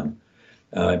continued on.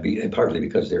 Partly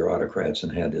because they're autocrats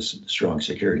and had this strong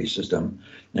security system,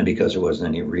 and because there wasn't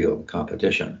any real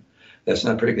competition. That's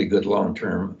not particularly good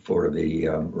long-term for the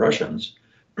Russians,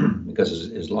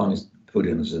 because as long as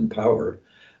Putin is in power,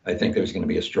 I think there's going to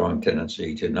be a strong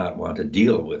tendency to not want to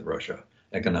deal with Russia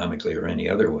economically or any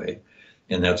other way,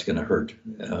 and that's going to hurt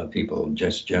people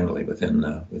just generally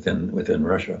within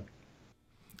Russia.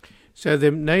 So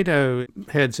the NATO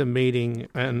heads a meeting,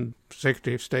 and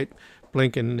Secretary of State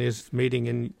Blinken is meeting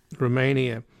in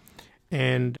Romania,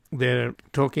 and they're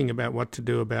talking about what to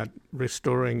do about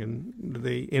restoring and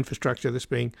the infrastructure that's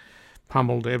being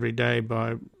pummeled every day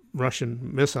by Russian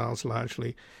missiles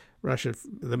largely.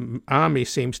 The army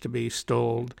seems to be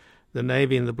stalled. The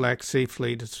Navy and the Black Sea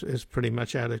Fleet is pretty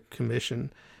much out of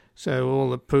commission. So all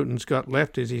that Putin's got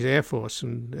left is his Air Force,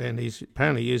 and he's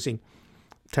apparently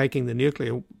taking the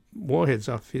nuclear warheads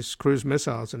off his cruise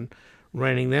missiles and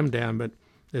raining them down. But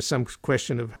there's some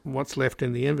question of what's left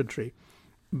in the inventory.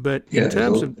 But in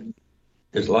terms of...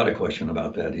 There's a lot of question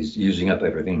about that. He's using up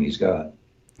everything he's got.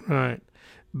 Right.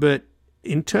 But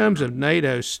in terms of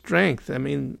NATO's strength, I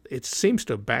mean, it seems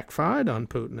to have backfired on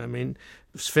Putin. I mean,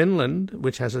 Finland,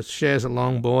 which shares a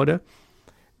long border,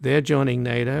 they're joining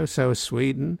NATO, so is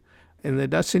Sweden. And there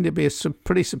does seem to be a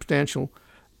pretty substantial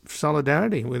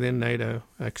solidarity within NATO,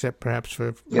 except perhaps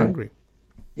for Hungary.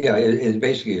 Yeah, it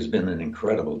basically has been an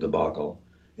incredible debacle.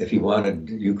 If he wanted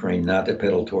Ukraine not to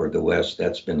pedal toward the West,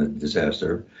 that's been a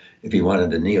disaster. If he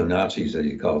wanted the neo-Nazis, as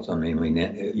he calls them, namely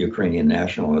Ukrainian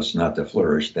nationalists, not to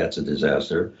flourish, that's a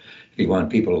disaster. If he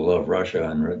wanted people to love Russia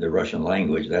and the Russian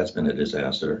language, that's been a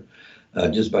disaster.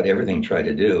 Just about everything tried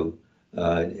to do,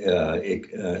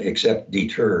 except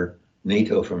deter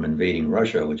NATO from invading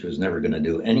Russia, which was never going to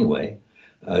do anyway,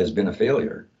 has been a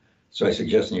failure. So I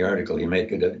suggest in the article you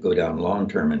make it go down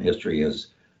long-term in history as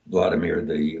Vladimir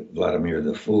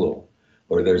the Fool,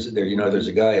 or there's a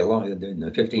guy in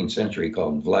the 15th century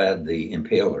called Vlad the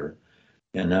Impaler,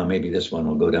 and now maybe this one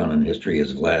will go down in history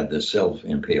as Vlad the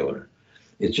Self-Impaler.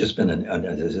 It's just been an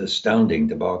astounding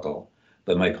debacle.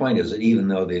 But my point is that even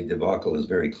though the debacle is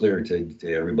very clear to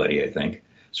everybody, I think,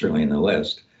 certainly in the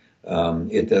West,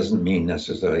 it doesn't mean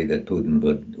necessarily that Putin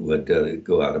would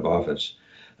go out of office.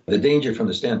 The danger from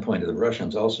the standpoint of the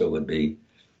Russians also would be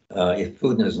if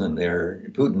Putin isn't there.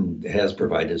 Putin has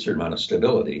provided a certain amount of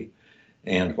stability.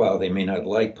 And while they may not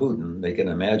like Putin, they can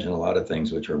imagine a lot of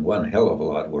things which are one hell of a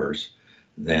lot worse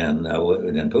than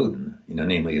Putin,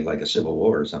 namely like a civil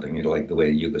war or something, like the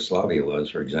way Yugoslavia was,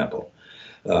 for example.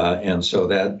 And so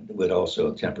that would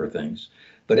also temper things.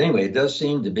 But anyway, it does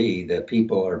seem to be that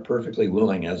people are perfectly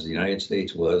willing, as the United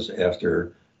States was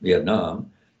after Vietnam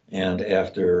and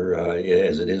after,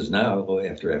 as it is now,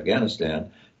 after Afghanistan,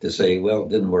 to say, well, it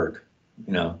didn't work.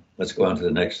 Let's go on to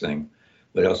the next thing.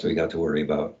 What else have we got to worry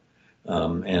about?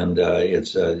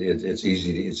 It's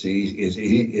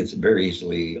very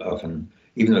easily often,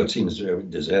 even though it seems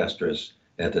disastrous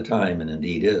at the time, and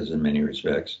indeed is in many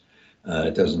respects,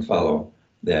 it doesn't follow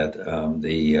that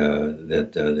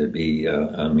there'd be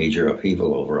a major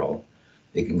upheaval overall.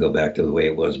 It can go back to the way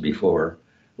it was before,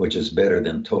 which is better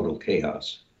than total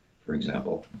chaos, for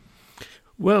example.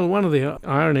 Well, one of the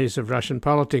ironies of Russian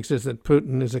politics is that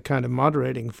Putin is a kind of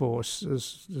moderating force.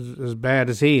 As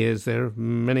bad as he is, there are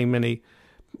many, many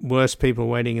worse people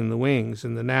waiting in the wings,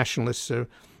 and the nationalists are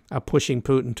pushing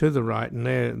Putin to the right, and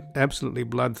they're absolutely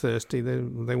bloodthirsty.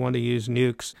 They want to use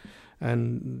nukes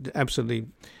and absolutely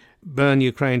burn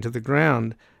Ukraine to the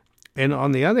ground. And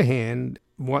on the other hand,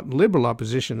 what liberal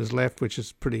opposition is left, which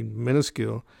is pretty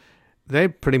minuscule,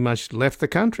 they've pretty much left the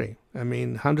country. I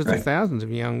mean, hundreds of thousands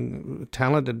of young,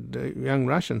 talented young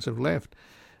Russians have left.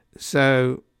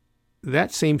 So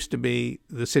that seems to be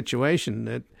the situation,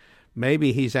 that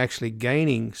maybe he's actually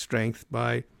gaining strength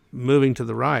by moving to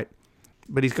the right.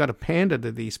 But he's got to pander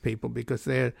to these people because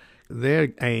their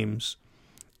aims,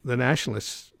 the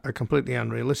nationalists, are completely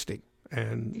unrealistic,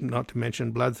 and not to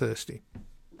mention bloodthirsty.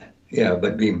 Yeah,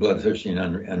 but being bloodthirsty and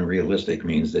unrealistic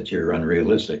means that you're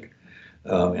unrealistic.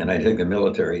 And I think the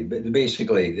military,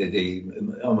 basically,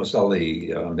 almost all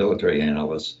the military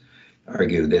analysts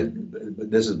argue that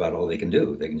this is about all they can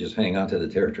do. They can just hang on to the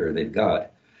territory they've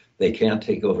got. They can't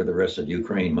take over the rest of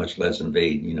Ukraine, much less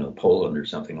invade, Poland or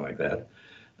something like that.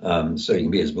 So you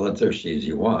can be as bloodthirsty as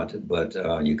you want, but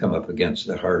you come up against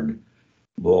the hard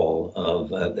wall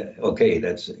of, okay,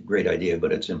 that's a great idea,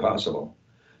 but it's impossible.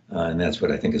 And that's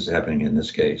what I think is happening in this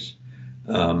case.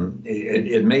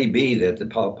 It may be that the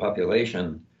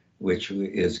population, which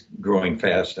is growing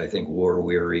fast, I think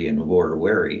war-weary and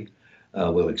war-wary,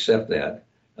 will accept that.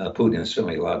 Putin is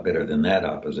certainly a lot better than that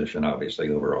opposition, obviously,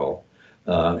 overall.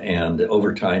 And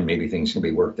over time, maybe things can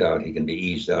be worked out. He can be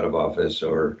eased out of office,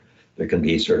 or there can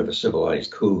be sort of a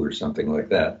civilized coup or something like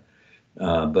that.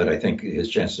 But I think his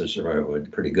chances of survival are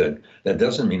pretty good. That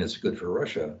doesn't mean it's good for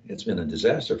Russia. It's been a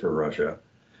disaster for Russia.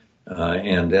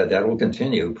 And that will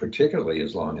continue, particularly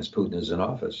as long as Putin is in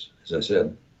office, as I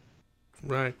said.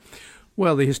 Right.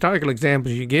 Well, the historical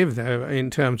examples you give, though,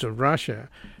 in terms of Russia,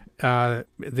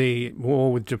 the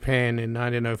war with Japan in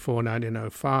 1904,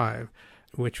 1905,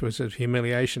 which was a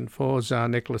humiliation for Tsar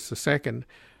Nicholas II,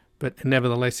 but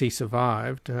nevertheless he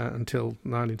survived until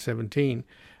 1917.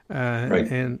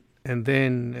 Right. And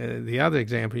then the other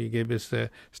example you give is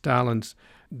Stalin's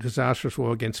disastrous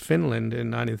war against Finland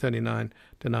in 1939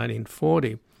 to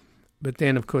 1940. But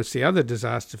then, of course, the other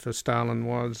disaster for Stalin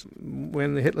was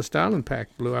when the Hitler-Stalin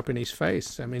pact blew up in his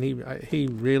face. I mean, he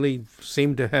really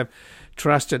seemed to have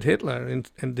trusted Hitler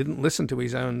and didn't listen to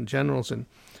his own generals and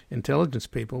intelligence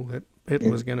people that Hitler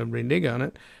was going to renege on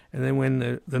it. And then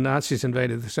when the Nazis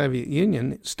invaded the Soviet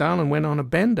Union, Stalin went on a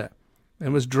bender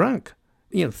and was drunk.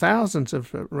 Thousands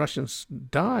of Russians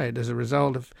died as a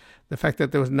result of the fact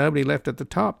that there was nobody left at the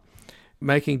top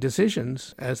making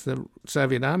decisions as the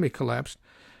Soviet army collapsed.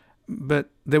 But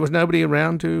there was nobody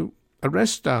around to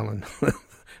arrest Stalin.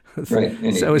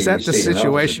 Right. So is that the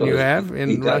situation you have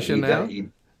in Russia now?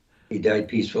 He died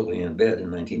peacefully in bed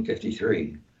in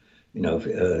 1953,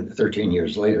 13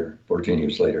 years later, 14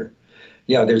 years later.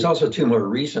 Yeah, there's also two more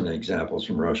recent examples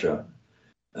from Russia.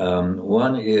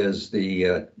 One is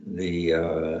the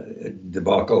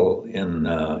debacle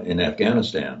in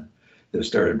Afghanistan that was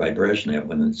started by Brezhnev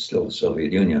when it's still the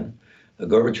Soviet Union.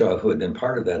 Gorbachev, who had been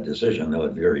part of that decision, though a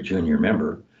very junior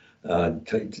member,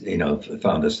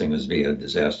 found this thing was to be a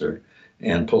disaster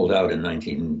and pulled out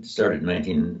started in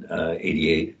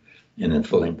 1988 and then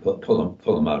pull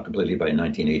him out completely by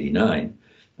 1989.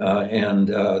 And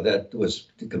that was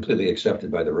completely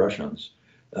accepted by the Russians.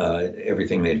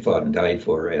 Everything they'd fought and died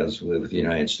for, as with the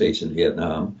United States and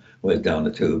Vietnam, was down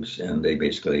the tubes. And they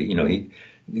basically,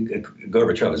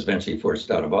 Gorbachev was eventually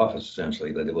forced out of office,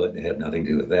 essentially, but it had nothing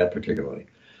to do with that particularly.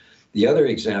 The other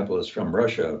example is from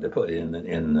Russia, in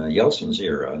Yeltsin's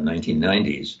era,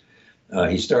 1990s.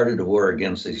 He started a war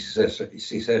against the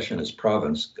secessionist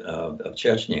province of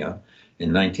Chechnya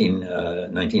in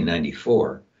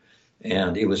 1994.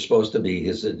 And it was supposed to be,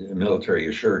 his military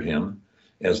assured him,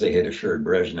 as they had assured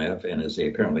Brezhnev, and as they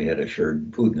apparently had assured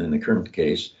Putin in the current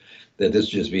case, that this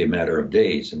would just be a matter of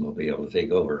days and we'll be able to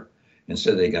take over.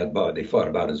 Instead, they fought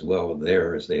about as well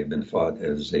there as they're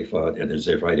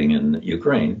fighting in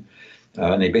Ukraine.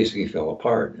 And they basically fell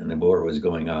apart, and the war was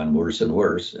going on worse and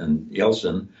worse. And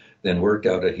Yeltsin then worked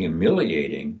out a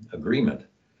humiliating agreement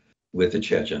with the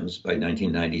Chechens by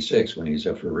 1996 when he was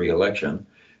up for re-election,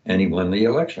 and he won the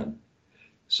election.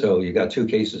 So you got two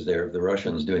cases there of the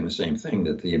Russians doing the same thing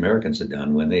that the Americans had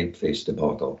done when they faced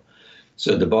debacle.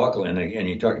 So debacle, and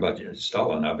you talk about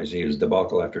Stalin, obviously, it was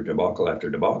debacle after debacle after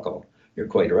debacle. You're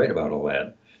quite right about all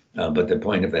that. But the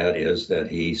point of that is that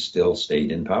he still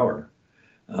stayed in power.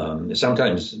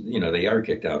 Sometimes, they are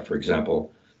kicked out. For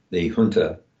example, the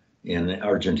junta in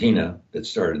Argentina that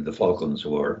started the Falklands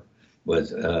War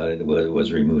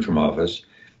was removed from office.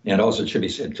 And also, it should be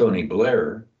said, Tony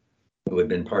Blair, who had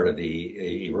been part of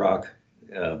the Iraq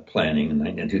planning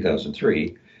in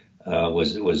 2003,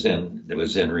 was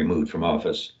then removed from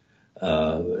office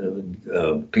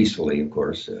peacefully, of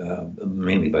course,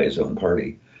 mainly by his own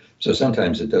party. So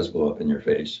sometimes it does blow up in your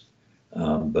face,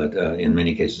 but in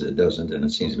many cases it doesn't, and it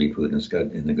seems to be Putin's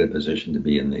got in a good position to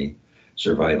be in the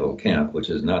survival camp, which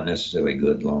is not necessarily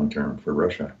good long term for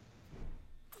Russia.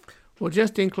 Well,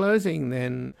 just in closing,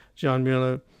 then, John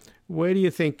Mueller, where do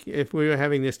you think, if we were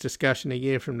having this discussion a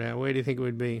year from now, where do you think it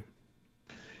would be?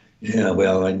 Yeah,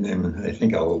 well, I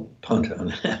think I'll punt on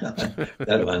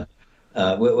that one.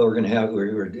 What we're going to have,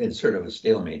 we're in sort of a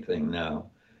stalemate thing now.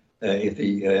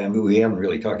 We haven't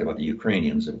really talked about the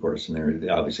Ukrainians, of course, and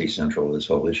they're obviously central to this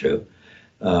whole issue.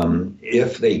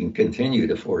 If they can continue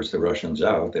to force the Russians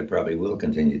out, they probably will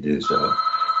continue to do so.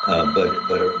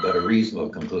 But a reasonable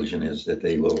conclusion is that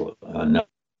they will not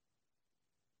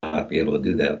be able to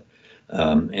do that.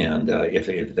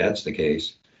 If that's the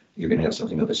case, you're going to have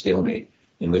something of a stalemate,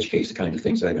 in which case the kind of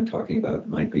things I've been talking about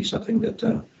might be something that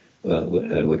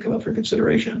would come up for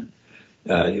consideration.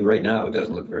 Right now, it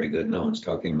doesn't look very good. No one's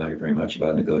talking very much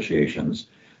about negotiations,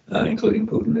 including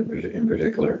Putin in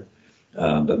particular.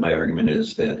 But my argument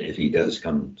is that if he does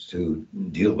come to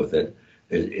deal with it,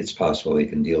 it's possible he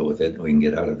can deal with it and we can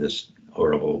get out of this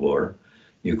horrible war.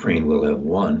 Ukraine will have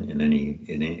won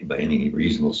by any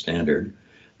reasonable standard,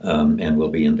 and will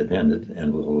be independent,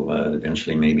 and will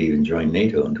eventually maybe even join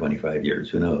NATO in 25 years.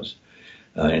 Who knows?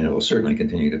 And it will certainly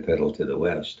continue to pedal to the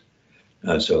West.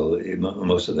 Most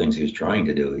of the things he was trying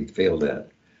to do, he failed at.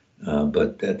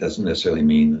 But that doesn't necessarily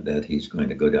mean that he's going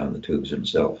to go down the tubes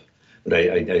himself. But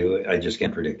I just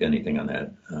can't predict anything on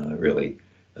that, really,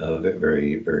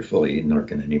 very, very fully, nor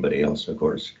can anybody else, of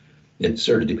course. It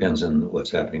sort of depends on what's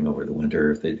happening over the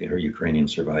winter, if the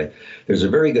Ukrainians survive. There's a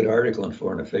very good article in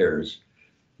Foreign Affairs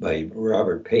by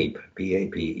Robert Pape,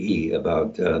 P-A-P-E,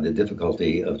 about the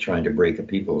difficulty of trying to break a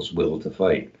people's will to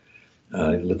fight,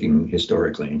 looking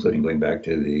historically, including going back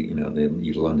to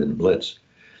the London Blitz.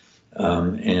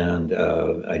 And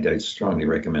I strongly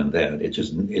recommend that. It's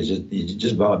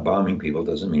just bombing people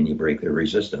doesn't mean you break their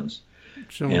resistance.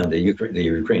 Sure. And the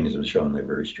Ukrainians have shown they're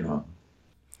very strong.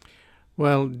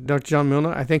 Well, Dr. John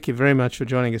Milner, I thank you very much for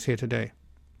joining us here today.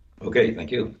 Okay,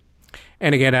 thank you.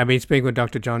 And again, I've been speaking with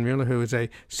Dr. John Mueller, who is a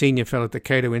senior fellow at the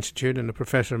Cato Institute and a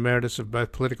professor emeritus of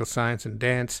both political science and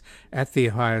dance at The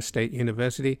Ohio State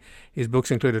University. His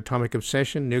books include Atomic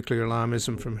Obsession, Nuclear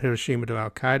Alarmism from Hiroshima to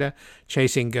Al-Qaeda,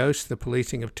 Chasing Ghosts, The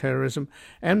Policing of Terrorism,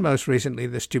 and most recently,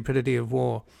 The Stupidity of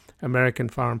War, American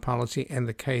Foreign Policy and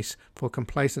the Case for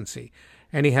Complacency.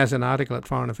 And he has an article at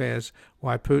Foreign Affairs,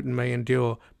 Why Putin May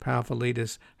Endure, Powerful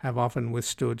Leaders Have Often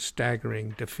Withstood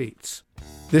Staggering Defeats.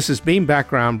 This has been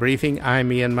Background Briefing. I'm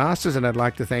Ian Masters, and I'd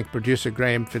like to thank producer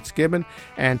Graham Fitzgibbon.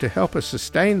 And to help us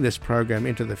sustain this program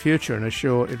into the future and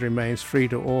assure it remains free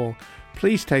to all,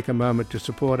 please take a moment to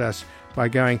support us by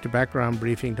going to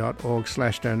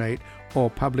backgroundbriefing.org/donate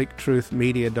or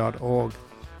publictruthmedia.org,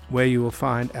 where you will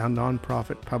find our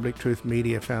non-profit Public Truth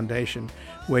Media Foundation,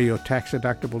 where your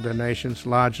tax-deductible donations,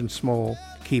 large and small,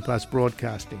 keep us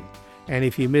broadcasting. And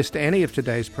if you missed any of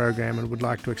today's program and would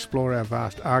like to explore our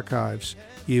vast archives,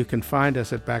 you can find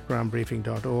us at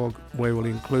backgroundbriefing.org, where we'll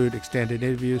include extended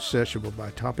interviews searchable by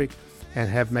topic, and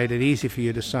have made it easy for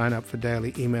you to sign up for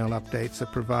daily email updates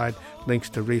that provide links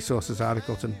to resources,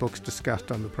 articles, and books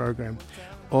discussed on the program.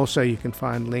 Also, you can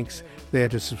find links there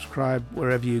to subscribe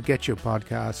wherever you get your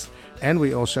podcasts, and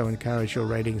we also encourage your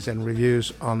ratings and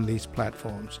reviews on these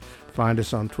platforms. Find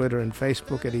us on Twitter and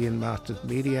Facebook at Ian Masters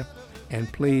Media,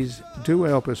 and please do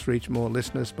help us reach more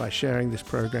listeners by sharing this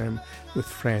program with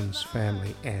friends,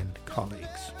 family, and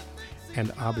colleagues.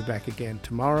 And I'll be back again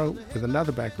tomorrow with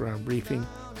another Background Briefing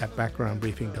at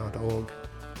backgroundbriefing.org.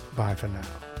 Bye for now.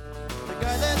 The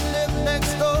guy that lived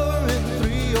next door in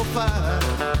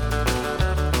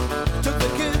 305 took the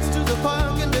kids to the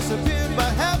park and disappeared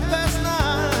by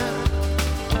 9:30.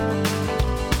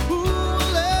 Who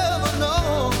will ever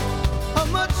know how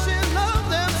much he loved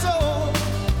them so?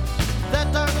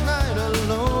 That dark night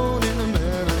alone in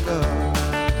America.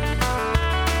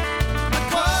 A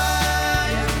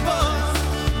quiet voice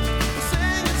was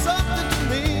singing something to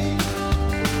me,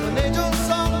 an age-old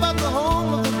song about the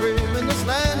home of the brave in this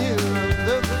land here of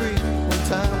the free. One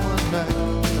time, one night in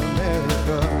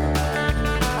America.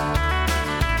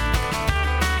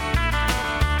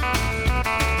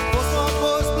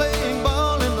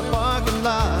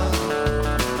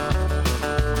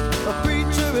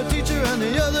 And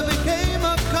the other became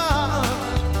a car.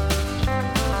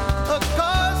 A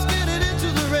car skidded into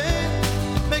the rain,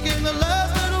 making the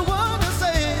last little one to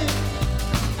say,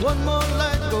 one more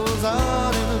light goes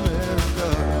out in America.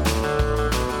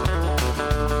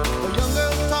 A young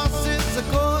girl tosses a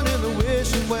coin in the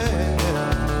wishing well.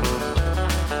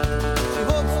 She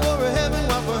hopes for a heaven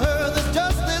while for her there's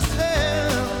just this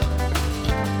hell.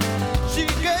 She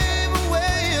gave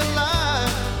away a lie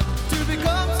to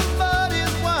become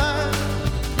somebody's wife.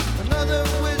 Another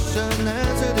wish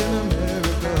unanswered in